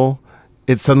principle,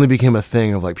 it suddenly became a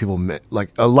thing of like people like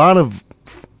a lot of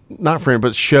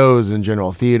but shows in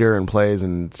general, theater and plays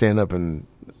and stand up and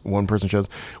one-person shows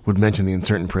would mention the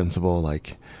uncertain principle,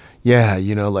 like,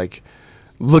 like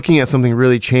looking at something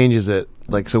really changes it.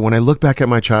 Like, so when I look back at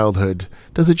my childhood,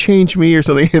 does it change me or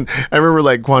something? And I remember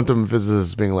like quantum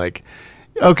physicists being like,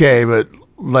 okay, but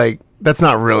like,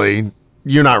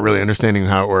 you're not really understanding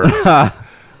how it works.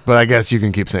 But I guess you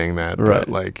can keep saying that. Right. But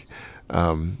like,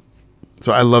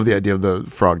 so I love the idea of the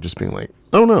frog just being like,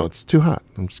 oh no, it's too hot.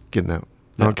 I'm just getting out.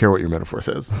 I don't care what your metaphor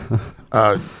says.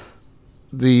 So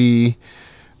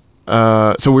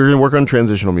we're going to work on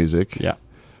transitional music. Yeah.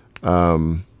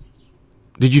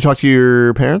 Did you talk to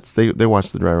your parents? They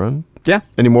watched the dry run. Yeah.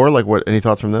 Any more? Like what? Any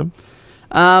thoughts from them?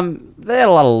 They had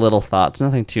a lot of little thoughts,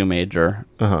 nothing too major.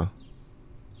 Uh-huh.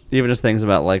 Even just things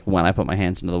about like when I put my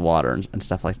hands into the water and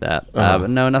stuff like that. But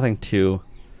no, nothing too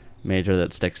major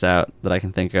that sticks out that I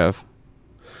can think of.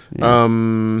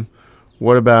 Yeah.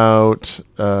 What about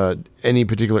any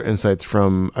particular insights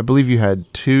from? I believe you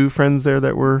had 2 friends there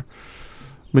that were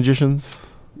magicians.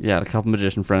 Yeah, a couple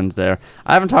magician friends there.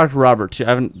 I haven't talked to Robert I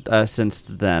haven't since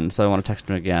then, so I want to text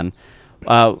him again.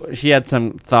 He had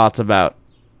some thoughts about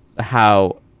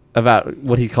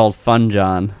what he called Fun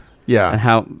John. Yeah, and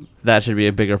how that should be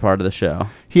a bigger part of the show.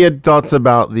 He had thoughts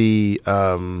about the.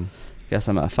 Guess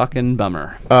I'm a fucking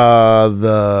bummer.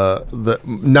 The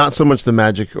not so much the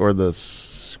magic or the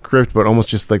script, but almost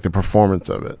just like the performance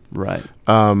of it. Right.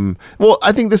 Well,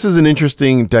 I think this is an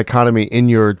interesting dichotomy in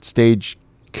your stage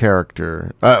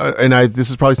character, and this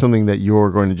is probably something that you're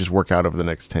going to just work out over the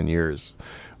next 10 years,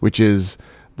 which is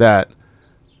that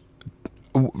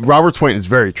Robert's point is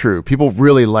very true. People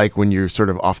really like when you're sort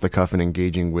of off the cuff and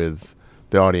engaging with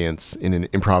the audience in an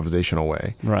improvisational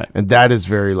way. Right. And that is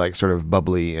very like sort of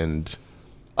bubbly and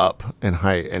up and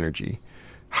high energy.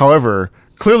 However,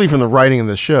 clearly from the writing of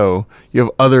the show, you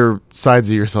have other sides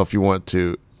of yourself you want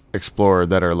to explore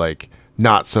that are like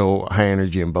not so high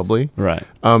energy and bubbly. Right.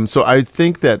 So I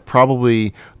think that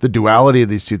probably the duality of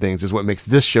these two things is what makes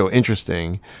this show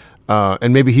interesting.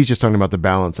 And maybe he's just talking about the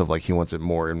balance of like he wants it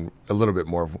more and a little bit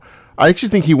more. I actually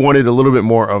think he wanted a little bit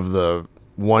more of the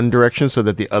one direction so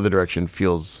that the other direction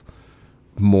has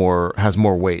more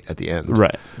weight at the end.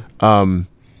 Right.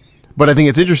 But I think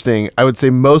it's interesting. I would say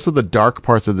most of the dark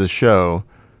parts of this show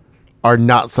are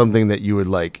not something that you would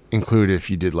like include if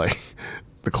you did like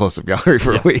the close-up gallery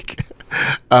for a week.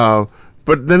 But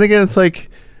then again, it's like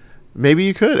maybe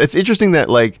you could. It's interesting that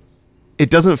like it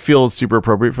doesn't feel super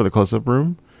appropriate for the close-up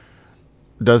room.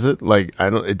 Does it? Like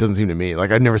it doesn't seem to me.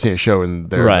 Like I've never seen a show in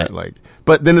there right. that like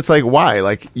but then it's like why?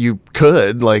 Like you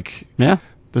could like yeah.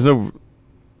 There's no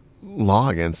law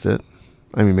against it.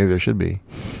 I mean maybe there should be.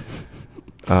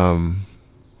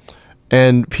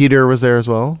 And Peter was there as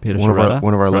well. Peter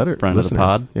one of our friend listeners. Of the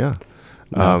pod. Yeah.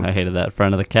 No, I hated that.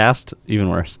 Friend of the cast, even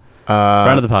worse.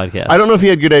 Friend of the podcast. I don't know if he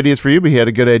had good ideas for you, but he had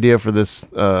a good idea for this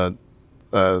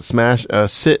smash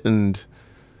sit and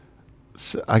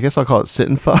I guess I'll call it sit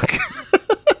and fuck.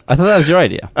 I thought that was your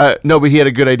idea. No, but he had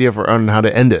a good idea on how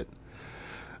to end it.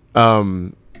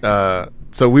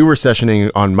 So we were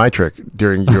sessioning on my trick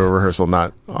during your rehearsal,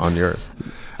 not on yours.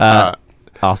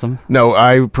 Awesome. No,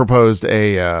 I proposed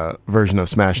a version of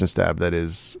Smash and Stab that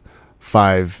is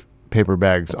 5 paper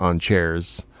bags on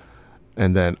chairs,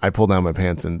 and then I pull down my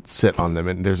pants and sit on them,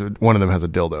 and one of them has a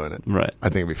dildo in it. Right. I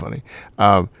think it'd be funny.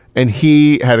 And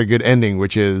he had a good ending,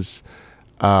 which is,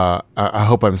 I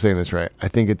hope I'm saying this right. I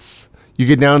think it's, you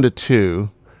get down to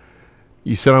 2,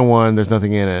 you sit on one, there's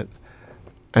nothing in it,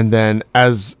 and then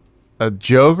as a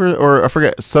joke, or I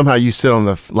forget, somehow you sit on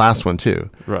the last one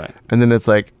too. Right. And then it's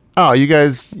like, oh, you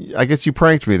guys, I guess you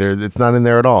pranked me there. It's not in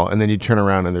there at all. And then you turn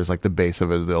around and there's like the base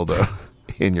of a dildo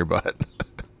in your butt.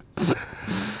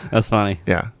 That's funny.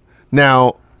 Yeah.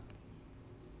 Now,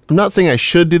 I'm not saying I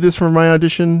should do this for my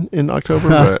audition in October,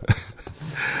 but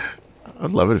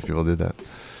I'd love it if people did that.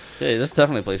 Yeah, there's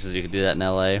definitely places you could do that in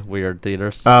LA, weird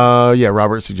theaters. Yeah,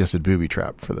 Robert suggested Booby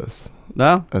Trap for this.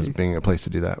 No? As being a place to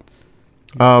do that.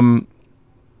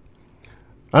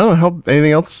 I don't know.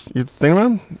 Anything else you're thinking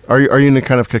about? Are you in a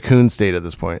kind of cocoon state at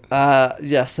this point?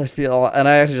 Yes, I feel, and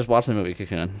I actually just watched the movie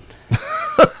Cocoon.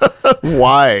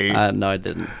 Why? No, I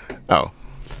didn't. Oh.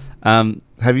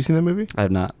 Have you seen that movie? I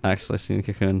have not actually seen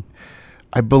Cocoon.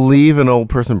 I believe an old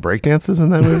person breakdances in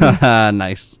that movie.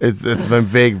 Nice. It's my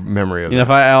vague memory of it. You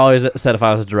know, I always said if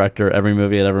I was a director, every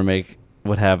movie I'd ever make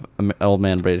would have an old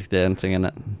man breakdancing in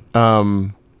it.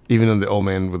 Even in the old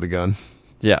man with the gun.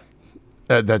 Yeah.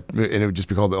 And it would just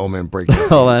be called the old man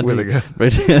breakdancing with a gun.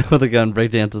 With a gun,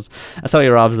 breakdances. That's how he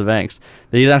robs the banks.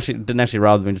 They didn't actually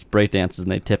rob them; he just breakdances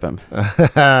and they tip him.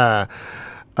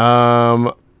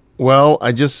 Well,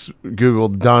 I just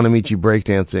googled Don Amici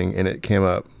breakdancing and it came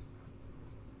up.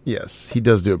 Yes, he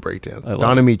does do a breakdance.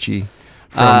 Don Amici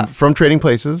from Trading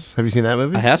Places. Have you seen that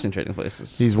movie? I have seen Trading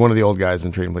Places. He's one of the old guys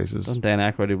in Trading Places. Doesn't Dan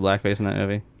Aykroyd do blackface in that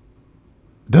movie?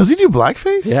 Does he do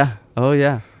blackface? Yeah. Oh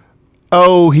yeah.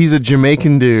 Oh, he's a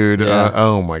Jamaican dude. Yeah.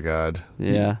 Oh my God.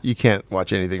 Yeah. You can't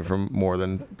watch anything from more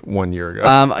than 1 year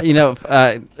ago. You know,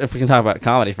 if we can talk about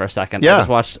comedy for a second. Yeah. I just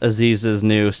watched Aziz's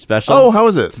new special. Oh, how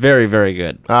is it? It's very, very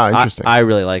good. Interesting. I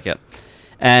really like it.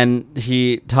 And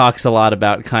he talks a lot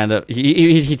about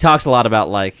he talks a lot about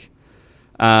like,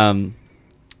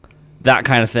 that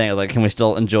kind of thing. Like, can we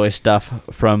still enjoy stuff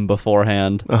from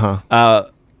beforehand?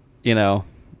 You know,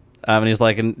 and he's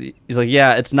like,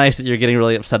 yeah, it's nice that you're getting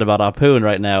really upset about Apoon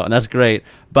right now, and that's great.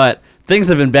 But things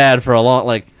have been bad for a long,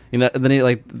 like, you know. And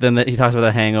then he talks about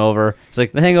The Hangover. He's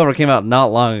like, The Hangover came out not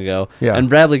long ago, and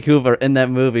Bradley Cooper in that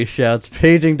movie shouts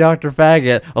 "Paging Dr.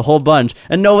 Faggot" a whole bunch,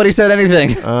 and nobody said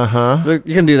anything. So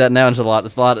you can do that now. It's a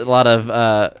lot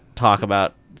of talk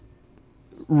about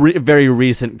very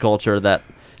recent culture that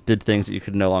did things that you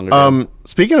could no longer do.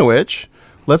 Speaking of which,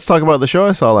 let's talk about the show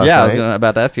I saw last night. Yeah, I was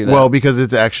about to ask you that. Well, because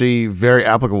it's actually very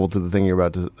applicable to the thing you're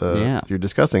about to you're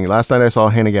discussing. Last night I saw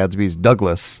Hannah Gadsby's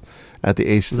Douglas at the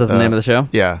Ace. Is that the name of the show?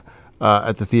 Yeah,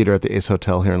 at the theater at the Ace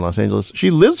Hotel here in Los Angeles. She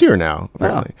lives here now,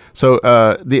 apparently. Wow. So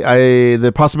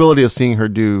the possibility of seeing her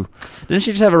do. Didn't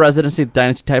she just have a residency at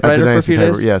Dynasty Typewriter for a few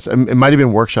days? Yes, it might have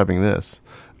been workshopping this.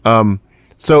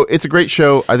 So it's a great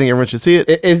show. I think everyone should see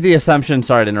it. Is the assumption?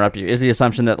 Sorry to interrupt you. Is the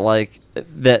assumption that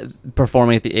that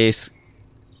performing at the Ace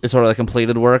is sort of a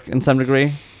completed work in some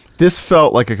degree? This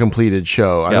felt like a completed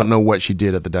show. I don't know what she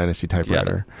did at the Dynasty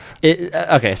Typewriter.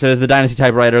 Okay, so is the Dynasty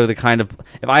Typewriter the kind of...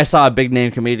 If I saw a big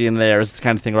name comedian there, is this the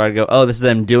kind of thing where I'd go, oh, this is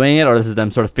them doing it, or this is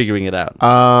them sort of figuring it out?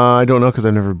 I don't know because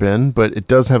I've never been, but it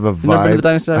does have a vibe. Never been to the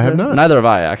Dynasty Typewriter? I have not. Neither have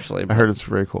I, actually. I heard it's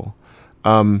very cool.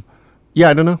 Yeah,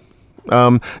 I don't know.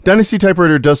 Dynasty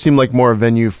Typewriter does seem like more a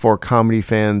venue for comedy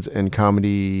fans and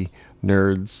comedy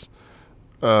nerds.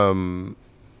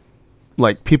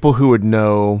 Like people who would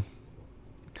know...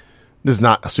 This is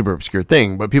not a super obscure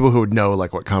thing, but people who would know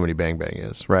like what Comedy Bang Bang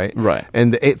is, right? Right.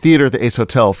 And the theater at the Ace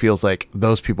Hotel feels like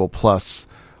those people plus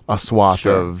a swath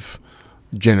of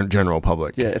general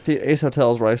public. Yeah, at the Ace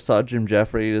Hotel is where I saw Jim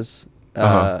Jeffries.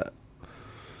 Yeah.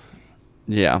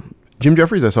 Jim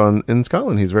Jeffries I saw in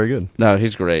Scotland. He's very good. No,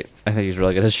 he's great. I think he's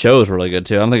really good. His show's really good,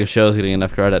 too. I don't think his show's getting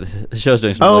enough credit. His show's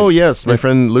doing some yes. My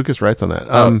friend Lucas writes on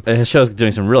that. His show's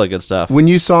doing some really good stuff. When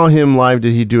you saw him live,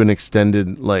 did he do an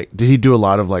extended, did he do a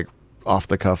lot of,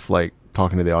 off-the-cuff,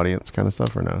 talking to the audience kind of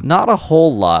stuff, or no? Not a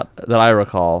whole lot that I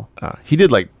recall. He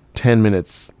did, 10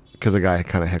 minutes because a guy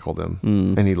kind of heckled him,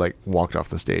 and he, walked off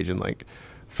the stage and,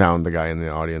 found the guy in the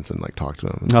audience and, talked to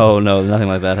him. Oh, no, nothing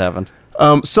like that happened.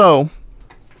 So...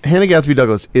 Hannah Gadsby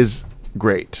Douglas is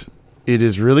great. It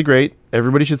is really great.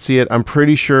 Everybody should see it. I'm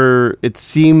pretty sure it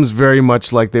seems very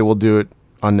much like they will do it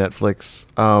on Netflix.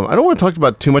 I don't want to talk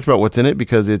about too much about what's in it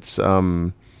because it's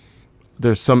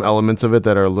there's some elements of it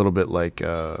that are a little bit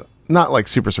not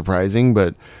super surprising,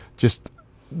 but just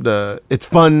it's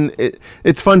fun.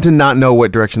 It's fun to not know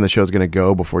what direction the show is going to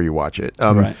go before you watch it.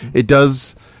 Right. It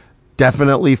does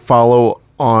definitely follow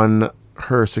on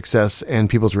her success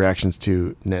and people's reactions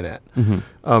to Nanette.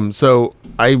 So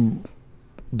I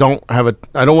don't want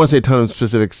to say a ton of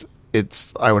specifics.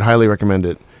 I would highly recommend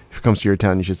it. If it comes to your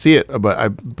town, you should see it, but I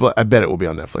bet it will be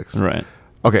on Netflix. Right.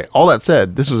 Okay. All that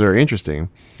said, this was very interesting.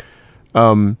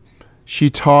 She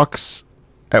talks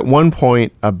at one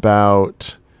point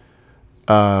about,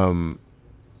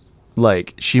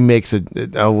 she makes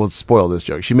I will spoil this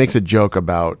joke. She makes a joke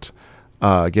about,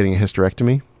 getting a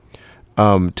hysterectomy.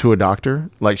 To a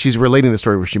doctor, she's relating the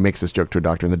story where she makes this joke to a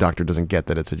doctor and the doctor doesn't get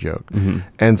that it's a joke.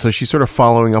 And so she's sort of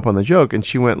following up on the joke and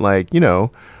she went why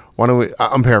don't we,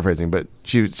 I'm paraphrasing, but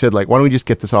she said why don't we just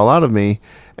get this all out of me?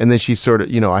 And then she sort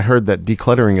of, I heard that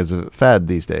decluttering is a fad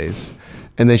these days.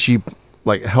 And then she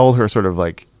held her sort of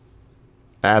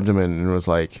abdomen and was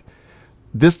like,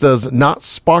 this does not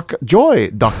spark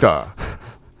joy, doctor.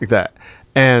 Like that.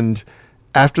 And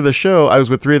after the show, I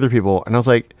was with 3 other people and I was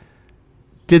like,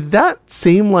 did that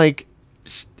seem like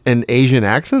an Asian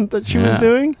accent that she was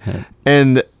doing?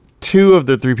 And 2 of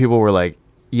the 3 people were like,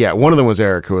 yeah, one of them was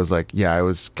Eric, who was like, yeah, I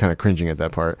was kind of cringing at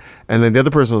that part. And then the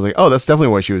other person was like, oh, that's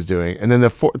definitely what she was doing. And then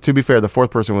to be fair, the 4th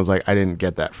person was like, I didn't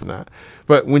get that from that.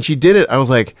 But when she did it, I was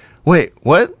like, wait,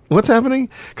 what? What's happening?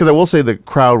 Because I will say the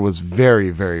crowd was very,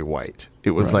 very white.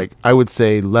 It was I would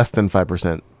say less than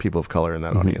 5% people of color in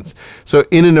that audience. So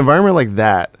in an environment like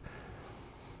that,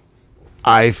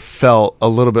 I felt a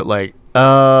little bit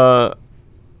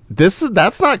that's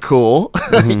not cool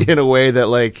in a way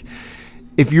that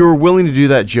if you were willing to do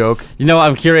that joke.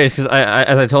 I'm curious because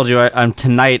as I told you, I'm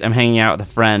hanging out with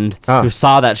a friend who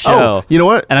saw that show. Oh, you know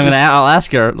what? And I'll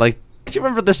ask her did you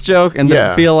remember this joke? And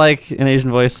then feel like an Asian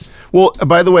voice. Well,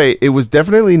 by the way, it was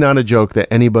definitely not a joke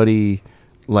that anybody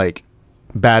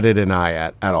batted an eye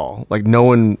at all. No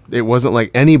one. It wasn't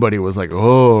anybody was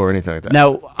oh or anything like that.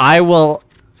 Now I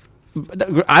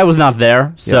was not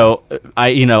there, so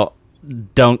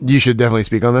don't. You should definitely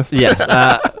speak on this. Yes,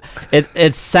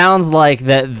 it sounds like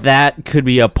that could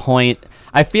be a point.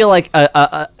 I feel like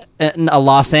a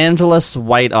Los Angeles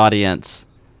white audience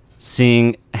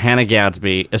seeing Hannah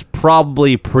Gadsby as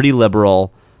probably pretty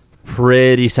liberal,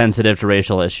 pretty sensitive to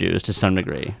racial issues to some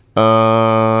degree.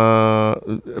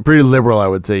 Pretty liberal, I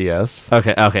would say. Yes.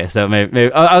 Okay. So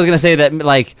maybe I was gonna say that,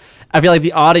 like, I feel like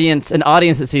an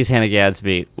audience that sees Hannah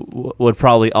Gadsby would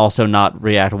probably also not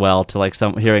react well to like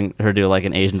hearing her do like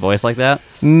an Asian voice like that.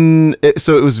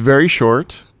 So it was very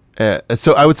short.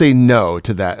 So I would say no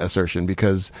to that assertion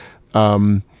because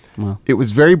it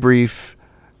was very brief.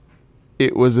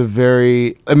 It was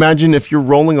imagine if you're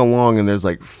rolling along and there's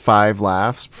like five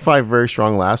very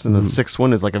strong laughs, and the sixth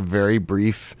one is like a very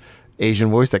brief Asian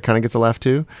voice that kind of gets a laugh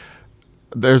too.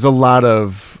 There's a lot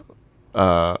of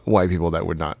white people that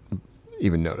would not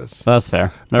even notice. That's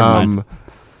fair. Never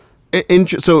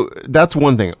mind. So that's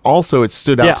one thing. Also, it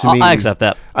stood out to me. I accept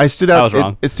that. I was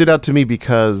wrong. It stood out to me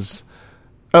because,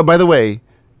 oh, by the way,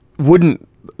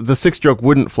 the sixth joke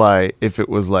wouldn't fly if it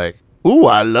was like, ooh,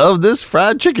 I love this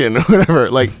fried chicken, or whatever.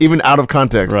 Like, even out of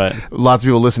context, right. Lots of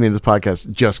people listening to this podcast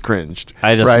just cringed.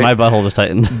 My butthole just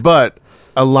tightened. But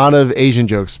a lot of Asian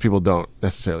jokes people don't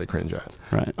necessarily cringe at.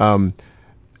 Right.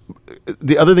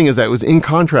 The other thing is that it was in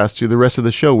contrast to the rest of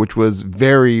the show, which was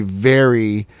very,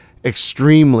 very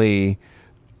extremely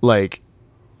like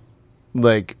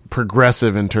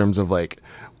progressive in terms of like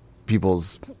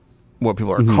what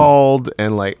people are called,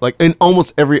 and like in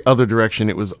almost every other direction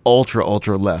it was ultra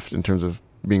left in terms of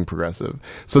being progressive.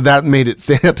 So that made it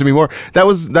stand out to me more. It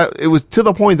was to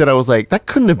the point that I was like, that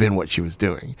couldn't have been what she was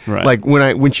doing. Right. Like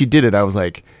when she did it, I was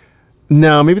like,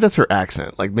 no, maybe that's her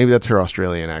accent. Like maybe that's her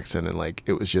Australian accent, and like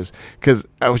it was just because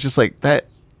I was just like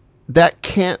that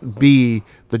can't be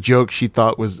the joke she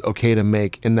thought was okay to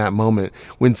make in that moment,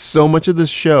 when so much of this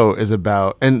show is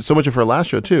about, and so much of her last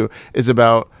show too, is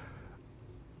about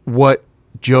what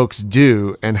jokes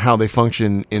do and how they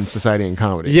function in society and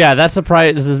comedy. Yeah, that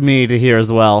surprises me to hear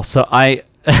as well. So I,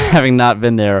 having not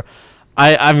been there,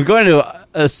 I'm going to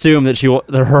assume that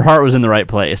her heart was in the right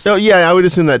place. Oh yeah, I would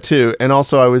assume that too. And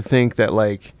also I would think that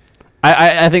like,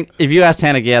 I think if you asked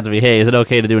Hannah Gadsby, hey, is it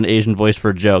okay to do an Asian voice for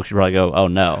a joke? She'd probably go, oh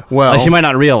no. Well, like, she might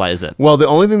not realize it. Well, the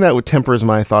only thing that would tempers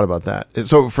my thought about that.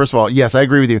 So first of all, yes, I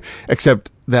agree with you,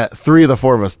 except that 3 of the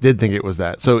 4 of us did think it was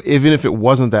that. So even if it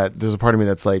wasn't that, there's a part of me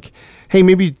that's like, hey,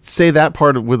 maybe say that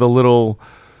part with a little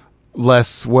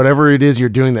less, whatever it is you're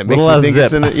doing that makes me think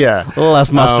it's in it. Yeah. A little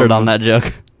less mustard on that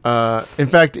joke. In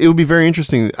fact, it would be very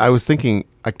interesting. I was thinking,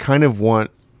 I kind of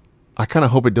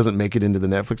hope it doesn't make it into the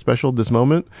Netflix special this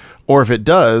moment, or if it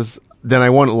does, then I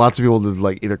want lots of people to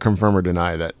like either confirm or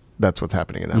deny that that's what's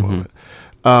happening in that moment.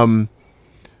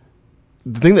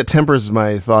 The thing that tempers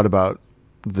my thought about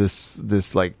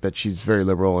this like that she's very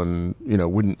liberal and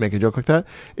wouldn't make a joke like that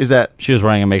is that she was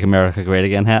wearing a "Make America Great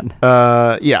Again"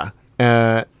 hat. Yeah,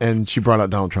 and she brought out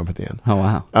Donald Trump at the end. Oh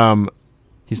wow.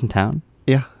 He's in town.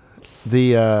 Yeah,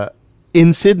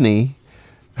 in Sydney.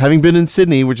 Having been in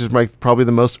Sydney, which is probably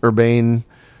the most urbane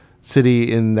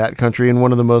city in that country and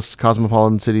one of the most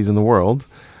cosmopolitan cities in the world,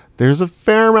 there's a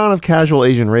fair amount of casual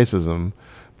Asian racism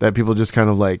that people just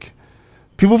kind of like.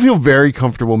 People feel very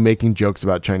comfortable making jokes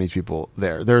about Chinese people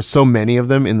there. There are so many of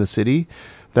them in the city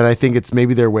that I think it's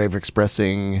maybe their way of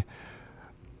expressing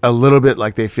a little bit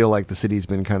like they feel like the city's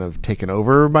been kind of taken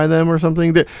over by them or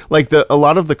something. A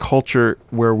lot of the culture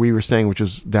where we were staying, which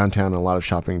was downtown, a lot of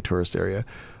shopping tourist area,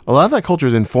 a lot of that culture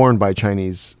is informed by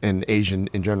Chinese and Asian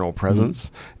in general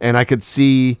presence. And I could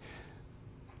see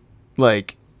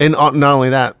and not only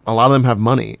that, a lot of them have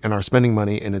money and are spending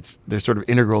money, and they're sort of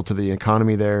integral to the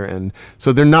economy there. And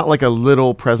so they're not like a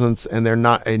little presence, and they're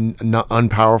not an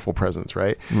unpowerful presence.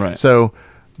 Right. Right. So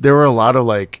there were a lot of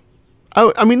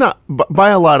I mean, not by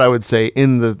a lot, I would say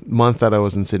in the month that I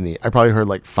was in Sydney, I probably heard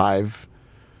like 5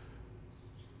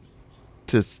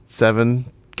 to 7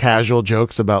 casual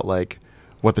jokes about like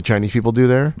what the Chinese people do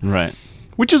there. Right.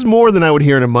 Which is more than I would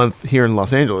hear in a month here in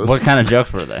Los Angeles. What kind of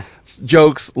jokes were they?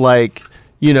 Jokes like,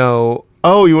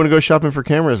 oh, you want to go shopping for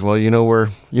cameras? Well, where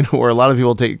a lot of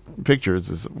people take pictures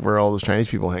is where all those Chinese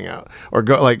people hang out. Or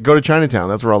go to Chinatown.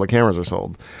 That's where all the cameras are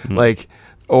sold. Mm-hmm.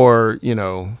 Or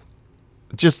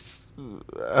just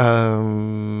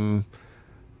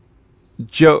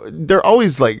they're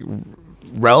always like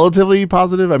relatively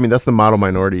positive. I mean, that's the model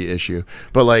minority issue.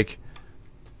 But like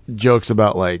jokes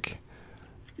about like,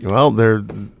 well, they're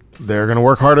going to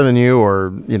work harder than you, or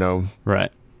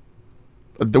right.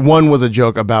 The one was a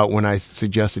joke about when I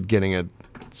suggested getting a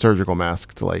surgical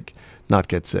mask to like not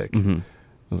get sick. Mm-hmm. I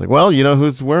was like, well,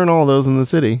 who's wearing all those in the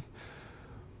city?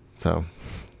 So,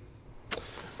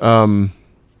 so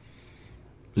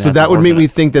that would make me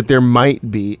think that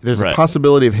there's a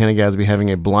possibility of Hannah Gadsby having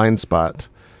a blind spot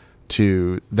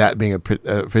to that being a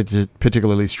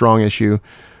particularly strong issue.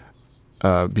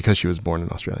 because she was born in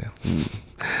Australia.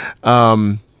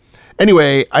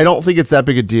 Anyway, I don't think it's that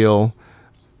big a deal.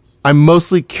 I'm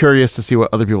mostly curious to see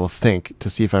what other people think, to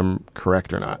see if I'm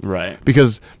correct or not. Right.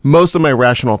 Because most of my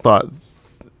rational thought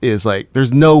is like,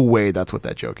 there's no way that's what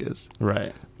that joke is.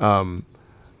 Right.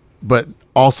 But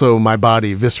also my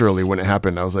body viscerally, when it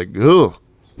happened, I was like, ooh,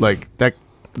 like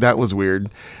that was weird.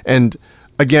 And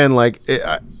again, like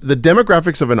the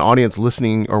demographics of an audience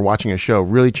listening or watching a show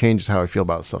really changes how I feel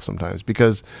about stuff sometimes.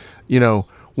 Because, you know,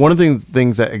 one of the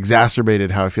things that exacerbated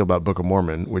how I feel about Book of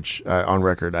Mormon, which on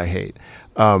record I hate,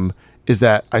 is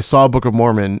that I saw Book of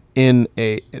Mormon at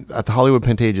the Hollywood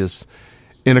Pantages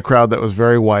in a crowd that was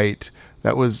very white,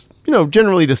 that was, you know,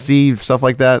 generally deceived, stuff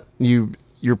like that.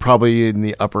 You're probably in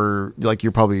the upper, like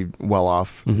you're probably well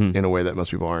off in a way that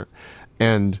most people aren't.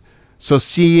 And so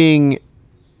seeing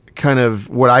kind of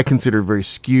what I consider very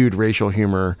skewed racial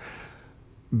humor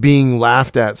being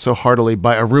laughed at so heartily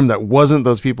by a room that wasn't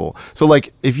those people. So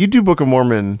like if you do Book of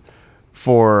Mormon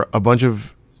for a bunch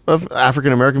of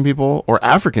African American people or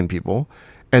African people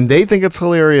and they think it's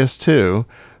hilarious too,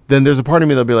 then there's a part of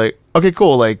me that'll be like, okay,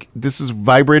 cool. Like this is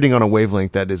vibrating on a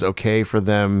wavelength that is okay for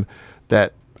them,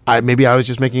 that maybe I was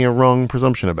just making a wrong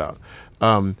presumption about.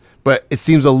 But it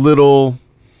seems a little,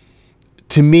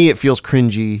 to me, it feels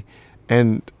cringy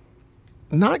and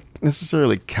not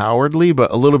necessarily cowardly,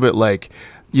 but a little bit like,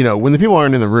 you know, when the people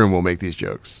aren't in the room, we'll make these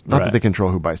jokes. Not that they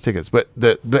control who buys tickets, but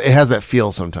it has that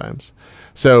feel sometimes.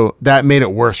 So that made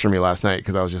it worse for me last night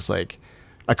because I was just like,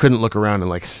 I couldn't look around and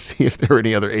like see if there were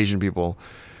any other Asian people.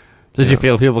 Did you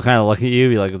feel people kind of look at you,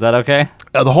 be like, is that okay?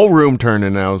 The whole room turned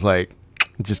and I was like,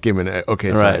 just give me an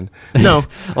okay sign. No.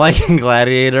 Like in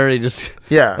Gladiator, you just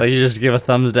give a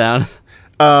thumbs down.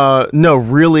 No,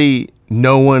 really,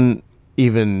 no one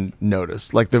even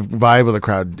noticed. Like the vibe of the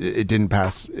crowd, it didn't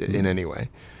pass in any way,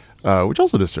 which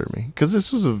also disturbed me because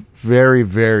this was a very,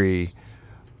 very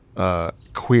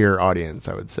queer audience,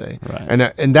 I would say,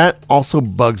 right. And that also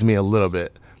bugs me a little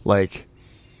bit. Like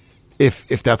if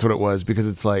that's what it was, because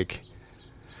it's like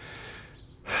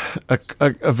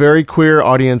a very queer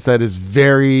audience that is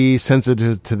very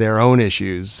sensitive to their own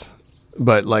issues,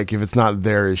 but like if it's not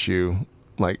their issue,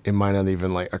 like it might not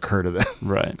even like occur to them.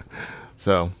 Right.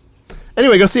 So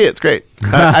anyway, go see it. It's great.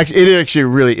 It actually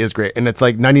really is great. And it's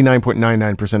like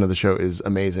 99.99% of the show is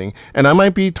amazing. And I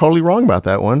might be totally wrong about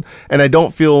that one. And I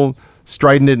don't feel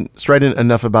strident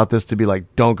enough about this to be like,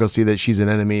 don't go see that, she's an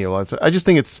enemy. Or I just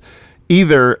think it's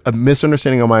either a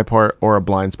misunderstanding on my part or a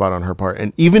blind spot on her part.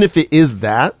 And even if it is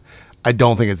that, I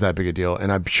don't think it's that big a deal.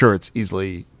 And I'm sure it's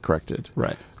easily corrected.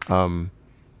 Right.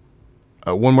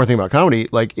 One more thing about comedy,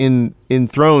 like in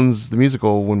Thrones, the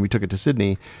musical, when we took it to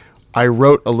Sydney, I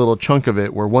wrote a little chunk of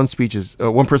it where one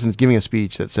person's giving a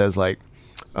speech that says like,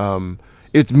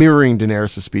 it's mirroring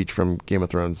Daenerys' speech from Game of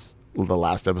Thrones, the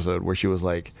last episode, where she was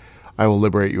like, I will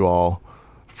liberate you all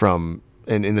from,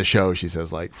 and in the show she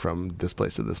says like, from this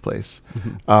place to this place.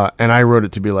 Mm-hmm. And I wrote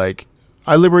it to be like,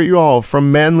 I liberate you all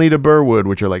from Manly to Burwood,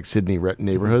 which are like Sydney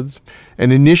neighborhoods.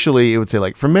 And initially it would say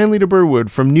like, from Manly to Burwood,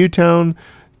 from Newtown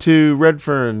to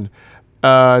Redfern,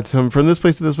 from this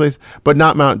place to this place, but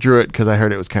not Mount Druitt, because I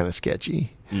heard it was kind of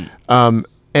sketchy. And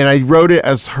I wrote it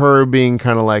as her being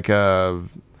kind of like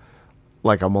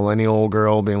a millennial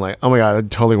girl being like, oh my God, I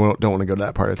totally don't want to go to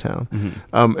that part of town.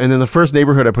 Mm-hmm. And then the first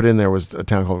neighborhood I put in there was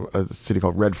a city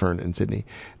called Redfern in Sydney.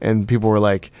 And people were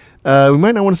like, we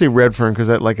might not want to say Redfern because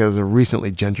that like was a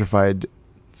recently gentrified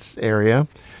area.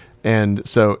 And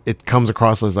so it comes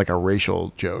across as like a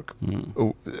racial joke.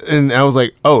 Mm. And I was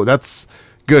like, oh, that's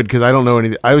good, because I don't know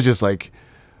anything. I was just like,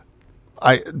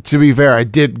 to be fair, I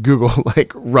did Google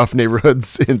like rough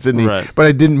neighborhoods in Sydney, right, but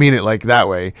I didn't mean it like that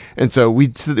way. And so we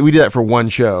did that for one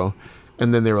show,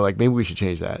 and then they were like, maybe we should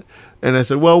change that. And I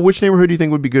said, well, which neighborhood do you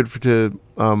think would be good to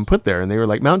put there? And they were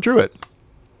like, Mount Druitt,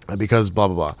 because blah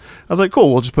blah blah. I was like,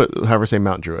 cool, we'll just have her say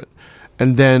Mount Druitt.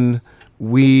 And then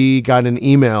we got an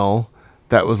email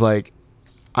that was like,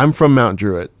 I'm from Mount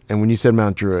Druitt, and when you said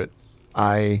Mount Druitt,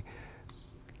 I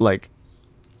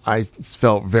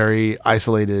felt very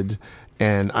isolated,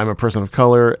 and I'm a person of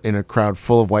color in a crowd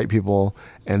full of white people,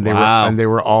 and they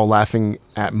were all laughing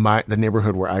at the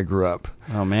neighborhood where I grew up.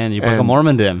 Oh man, you Book of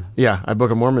Mormoned him. Yeah, I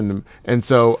Book of Mormoned him. And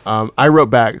so I wrote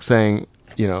back saying,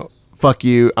 fuck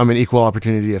you, I'm an equal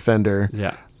opportunity offender.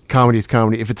 Yeah. Comedy's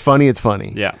comedy. If it's funny, it's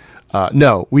funny. Yeah.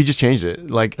 No, we just changed it.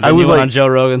 Like I was on Joe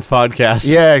Rogan's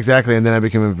podcast. Yeah, exactly. And then I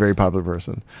became a very popular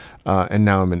person, and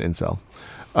now I'm an incel.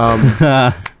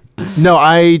 No,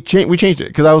 we changed it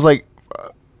because I was like,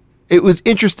 it was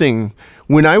interesting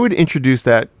when I would introduce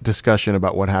that discussion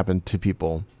about what happened to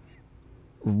people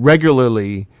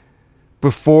regularly.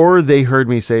 before they heard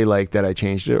me say like that I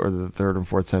changed it, or the third and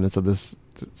fourth sentence of this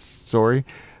story,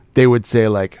 they would say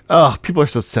like, "Oh, people are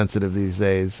so sensitive these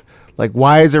days. Like,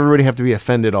 why does everybody have to be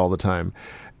offended all the time?"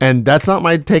 And that's not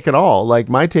my take at all. Like,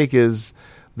 my take is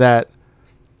that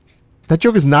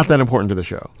joke is not that important to the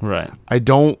show. Right. I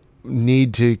don't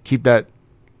need to keep that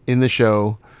in the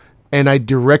show. And I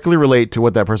directly relate to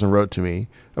what that person wrote to me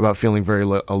about feeling very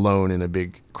alone in a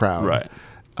big crowd. Right.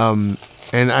 And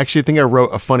I actually think I wrote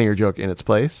a funnier joke in its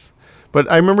place.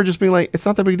 But I remember just being like, it's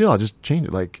not that big a deal. I'll just change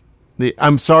it. Like,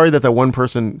 I'm sorry that one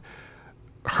person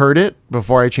heard it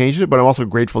before I changed it, but I'm also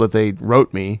grateful that they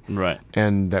wrote me. Right.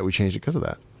 And that we changed it because of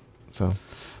that. So,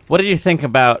 what did you think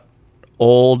about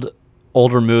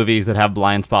older movies that have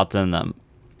blind spots in them?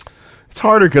 It's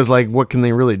harder because, like, what can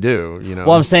they really do? You know.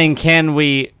 Well, I'm saying, can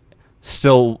we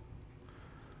still?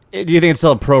 Do you think it's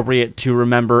still appropriate to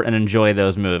remember and enjoy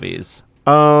those movies?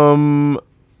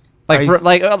 Like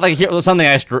here,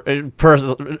 something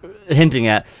hinting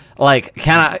at, like,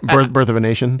 can I Birth of a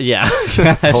Nation? Yeah,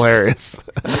 hilarious.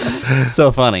 It's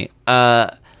so funny.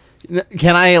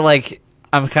 Can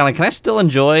I still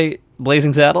enjoy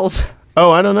Blazing Saddles?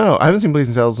 Oh, I don't know. I haven't seen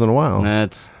Blazing Saddles in a while.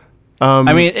 That's.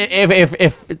 I mean,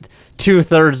 if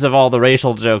 2/3 of all the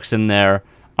racial jokes in there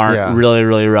aren't really,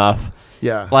 really rough.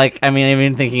 Yeah. Like, I mean,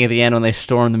 even thinking at the end when they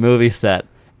storm the movie set,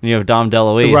 and you have Dom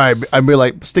DeLuise. Right. I'd be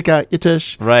like, stick out your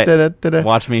tush. Right. Da-da-da-da.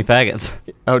 Watch me, faggots.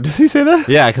 Oh, did he say that?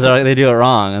 Yeah, because they do it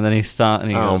wrong, and then he stops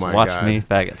and he goes, "Watch God. me,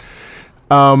 faggots."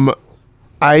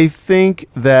 I think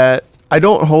that I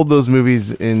don't hold those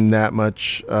movies in that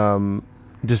much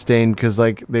disdain because,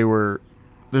 like,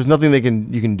 there's nothing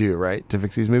you can do, right, to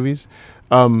fix these movies.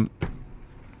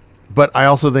 But I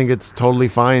also think it's totally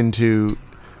fine to,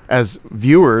 as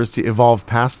viewers, to evolve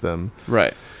past them.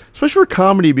 Right. Especially for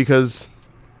comedy, because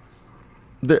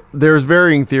there's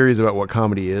varying theories about what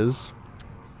comedy is.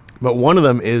 But one of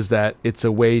them is that it's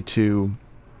a way to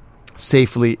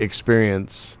safely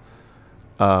experience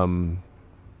dangerous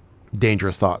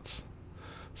thoughts.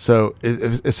 So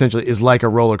it essentially is like a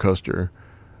roller coaster.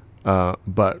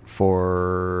 But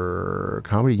for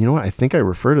comedy, you know what? I think I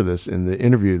refer to this in the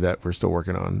interview that we're still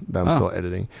working on, that I'm still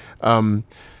editing.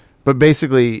 But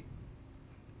basically,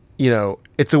 you know,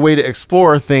 it's a way to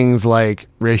explore things like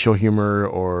racial humor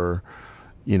or,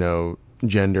 you know,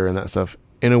 gender and that stuff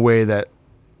in a way that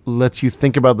lets you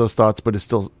think about those thoughts, but is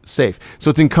still safe. So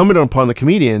it's incumbent upon the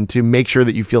comedian to make sure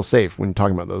that you feel safe when you're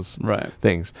talking about those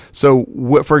things. So,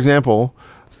 for example...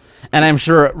 And I'm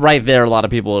sure right there a lot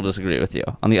of people will disagree with you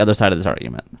on the other side of this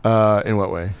argument. In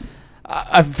what way?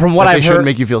 From what I've heard, shouldn't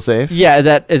make you feel safe. Yeah, is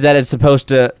that it is supposed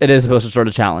to sort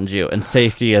of challenge you, and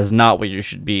safety is not what you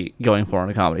should be going for in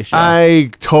a comedy show.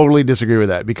 I totally disagree with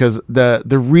that, because the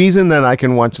reason that I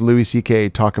can watch Louis C.K.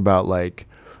 talk about, like,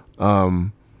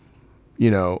 you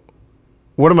know,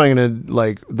 what am I gonna,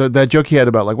 like, that joke he had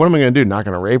about, like, what am I gonna do? Not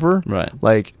gonna rape her? Right.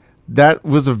 Like, that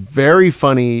was a very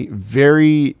funny,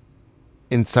 very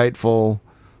insightful,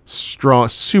 strong,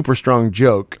 super strong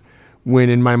joke, when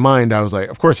in my mind I was like,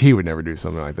 of course he would never do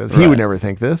something like this. He would never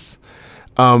think this.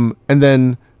 And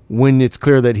then when it's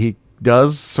clear that he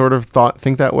does sort of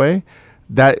think that way,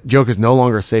 that joke is no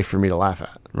longer safe for me to laugh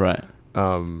at. Right.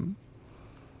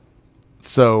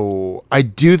 So I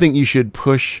do think you should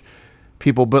push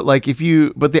people, but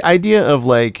the idea of,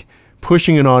 like,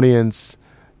 pushing an audience,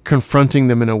 confronting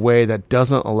them in a way that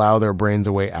doesn't allow their brains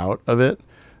a way out of it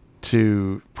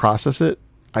to process it,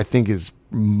 I think is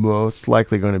most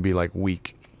likely going to be, like,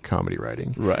 weak comedy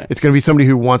writing. Right. It's going to be somebody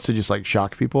who wants to just, like,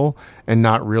 shock people and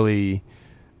not really,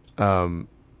 I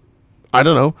don't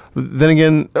know. Then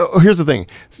again, here's the thing.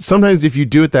 Sometimes if you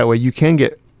do it that way, you can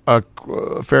get a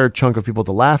fair chunk of people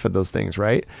to laugh at those things,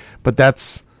 right? But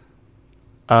that's,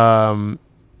 then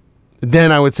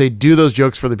I would say do those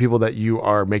jokes for the people that you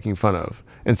are making fun of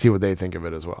and see what they think of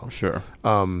it as well. Sure.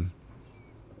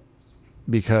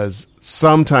 Because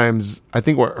sometimes, I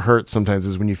think what hurts sometimes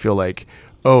is when you feel like,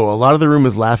 oh, a lot of the room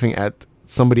is laughing at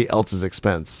somebody else's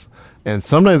expense. And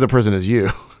sometimes the person is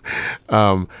you.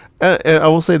 And I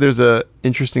will say there's a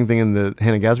interesting thing in the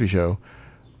Hannah Gadsby show.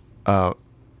 I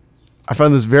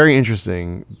found this very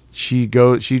interesting. She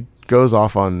goes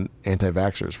off on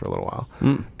anti-vaxxers for a little while.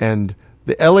 And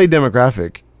the LA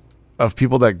demographic of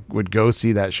people that would go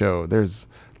see that show, there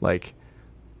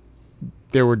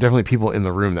were definitely people in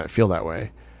the room that feel that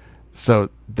way. So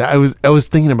that I was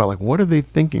thinking about, like, what are they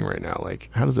thinking right now? Like,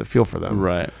 how does it feel for them?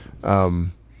 Right.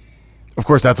 Of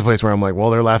course, that's a place where I'm like, well,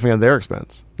 they're laughing at their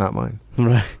expense, not mine.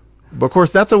 Right. But of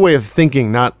course, that's a way of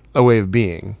thinking, not a way of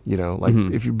being. You know, like,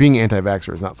 if you're being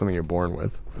anti-vaxxer is not something you're born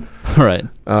with. Right.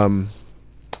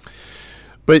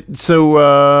 But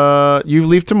so you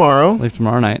leave tomorrow. Leave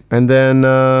tomorrow night. And then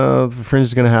the Fringe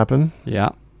is going to happen. Yeah.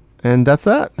 And that's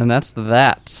that. And that's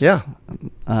that. Yeah.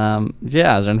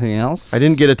 Yeah, is there anything else? I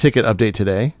didn't get a ticket update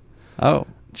today. Oh,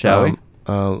 shall we?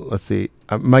 Let's see.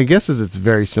 My guess is it's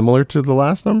very similar to the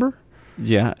last number.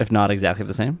 Yeah, if not exactly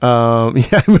the same. Yeah,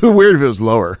 it'd be weird if it was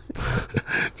lower.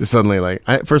 Just suddenly,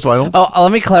 first of all, I don't... Oh,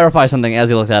 let me clarify something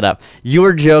as you look that up. You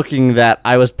were joking that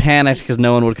I was panicked because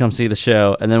no one would come see the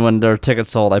show, and then when there were tickets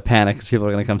sold, I panicked because people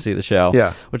were going to come see the show.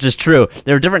 Yeah. Which is true.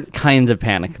 There are different kinds of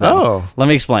panic, though. Oh. Let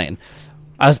me explain.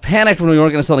 I was panicked when we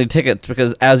weren't going to sell any tickets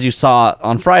because, as you saw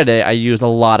on Friday, I used a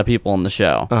lot of people in the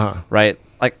show, right?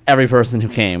 Like, every person who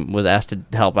came was asked to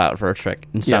help out for a trick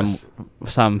in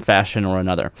some fashion or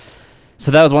another.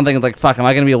 So that was one thing. It's like, fuck, am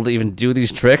I going to be able to even do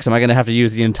these tricks? Am I going to have to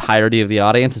use the entirety of the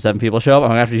audience if 7 people show up?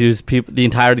 Am I going to have to use the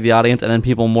entirety of the audience and then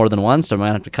people more than once? Or am I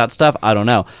going to have to cut stuff? I don't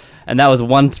know. And that was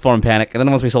one form of panic. And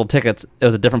then once we sold tickets, it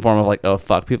was a different form of like, oh,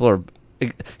 fuck,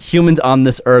 humans on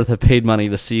this earth have paid money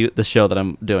to see the show that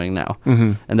I'm doing now.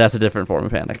 Mm-hmm. And that's a different form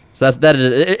of panic. So that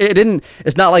is, it didn't,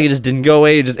 it's not like it just didn't go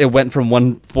away. It went from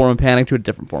one form of panic to a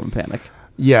different form of panic.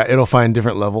 Yeah, it'll find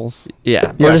different levels.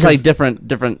 Yeah, or just like different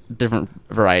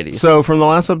varieties. So from the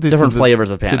last update, different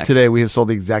flavors of panic. To today, we have sold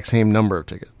the exact same number of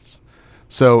tickets.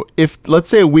 So if,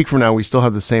 let's say, a week from now we still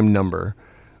have the same number,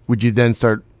 would you then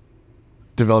start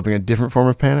developing a different form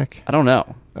of panic? I don't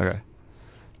know. Okay,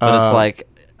 but it's like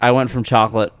I went from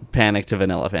chocolate panic to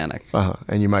vanilla panic.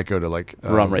 And you might go to like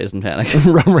rum raisin panic.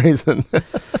 Rum raisin.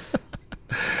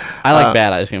 I like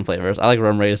bad ice cream flavors. I like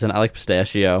rum raisin. I like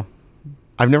pistachio.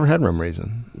 I've never had rum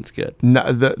raisin. It's good. No,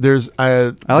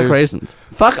 I like raisins.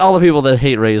 Fuck all the people that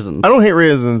hate raisins. I don't hate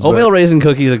raisins. Oatmeal raisin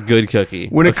cookie is a good cookie.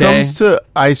 When it comes to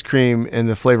ice cream and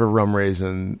the flavor of rum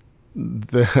raisin,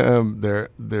 there's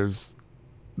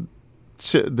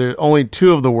only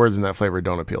 2 of the words in that flavor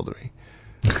don't appeal to me.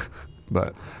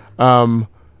 But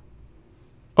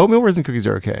oatmeal raisin cookies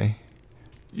are okay.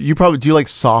 Do you like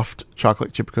soft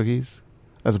chocolate chip cookies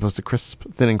as opposed to crisp,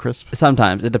 thin and crisp?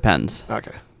 Sometimes it depends.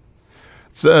 Okay.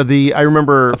 So I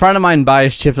remember a friend of mine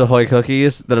buys Chips Ahoy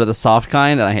cookies that are the soft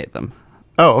kind, and I hate them.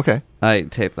 Oh, okay. I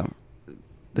hate them.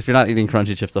 If you're not eating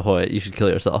crunchy Chips Ahoy, you should kill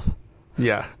yourself.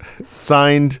 Yeah.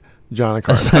 Signed, John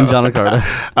Accardo. Signed, John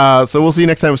Accardo. So we'll see you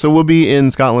next time. So we'll be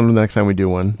in Scotland the next time we do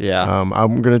one. Yeah.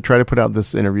 I'm going to try to put out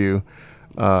this interview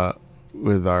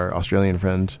with our Australian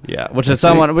friend. Yeah, which is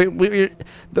someone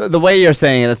the way you're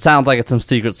saying it sounds like it's some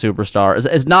secret superstar.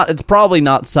 It's probably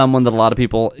not someone that a lot of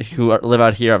people who live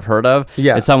out here have heard of.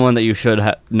 Yeah. It's someone that you should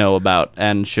know about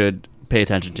and should pay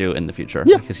attention to in the future.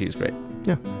 Yeah. Because he's great.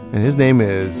 Yeah. And his name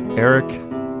is Eric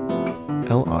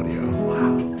L. Audio.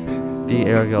 Wow. The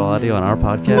Eric L. Audio on our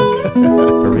podcast?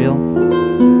 For real?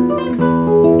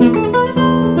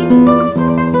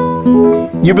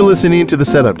 You've been listening to The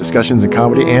Setup, discussions in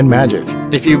comedy and magic.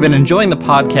 If you've been enjoying the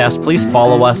podcast, please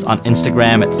follow us on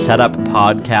Instagram at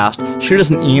setuppodcast. Shoot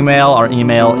us an email. Our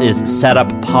email is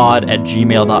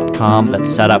setuppod@gmail.com. That's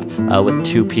setup with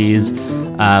 2 P's.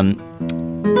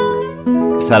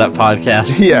 Setup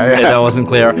podcast. Yeah. That wasn't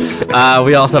clear.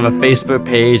 We also have a Facebook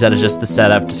page that is just The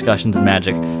Setup, discussions in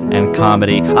magic and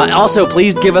comedy. Also,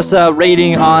 please give us a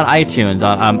rating on iTunes,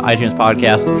 on iTunes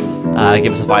podcast.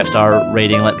 Give us a 5-star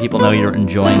rating. Let people know you're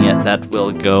enjoying it. That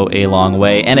will go a long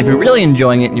way. And if you're really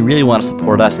enjoying it and you really want to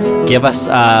support us, give us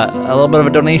a little bit of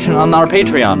a donation on our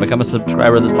Patreon. Become a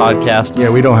subscriber of this podcast. Yeah,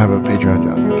 we don't have a Patreon,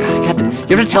 John. God,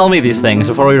 you have to tell me these things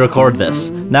before we record this.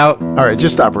 Now, all right,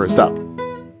 just stop.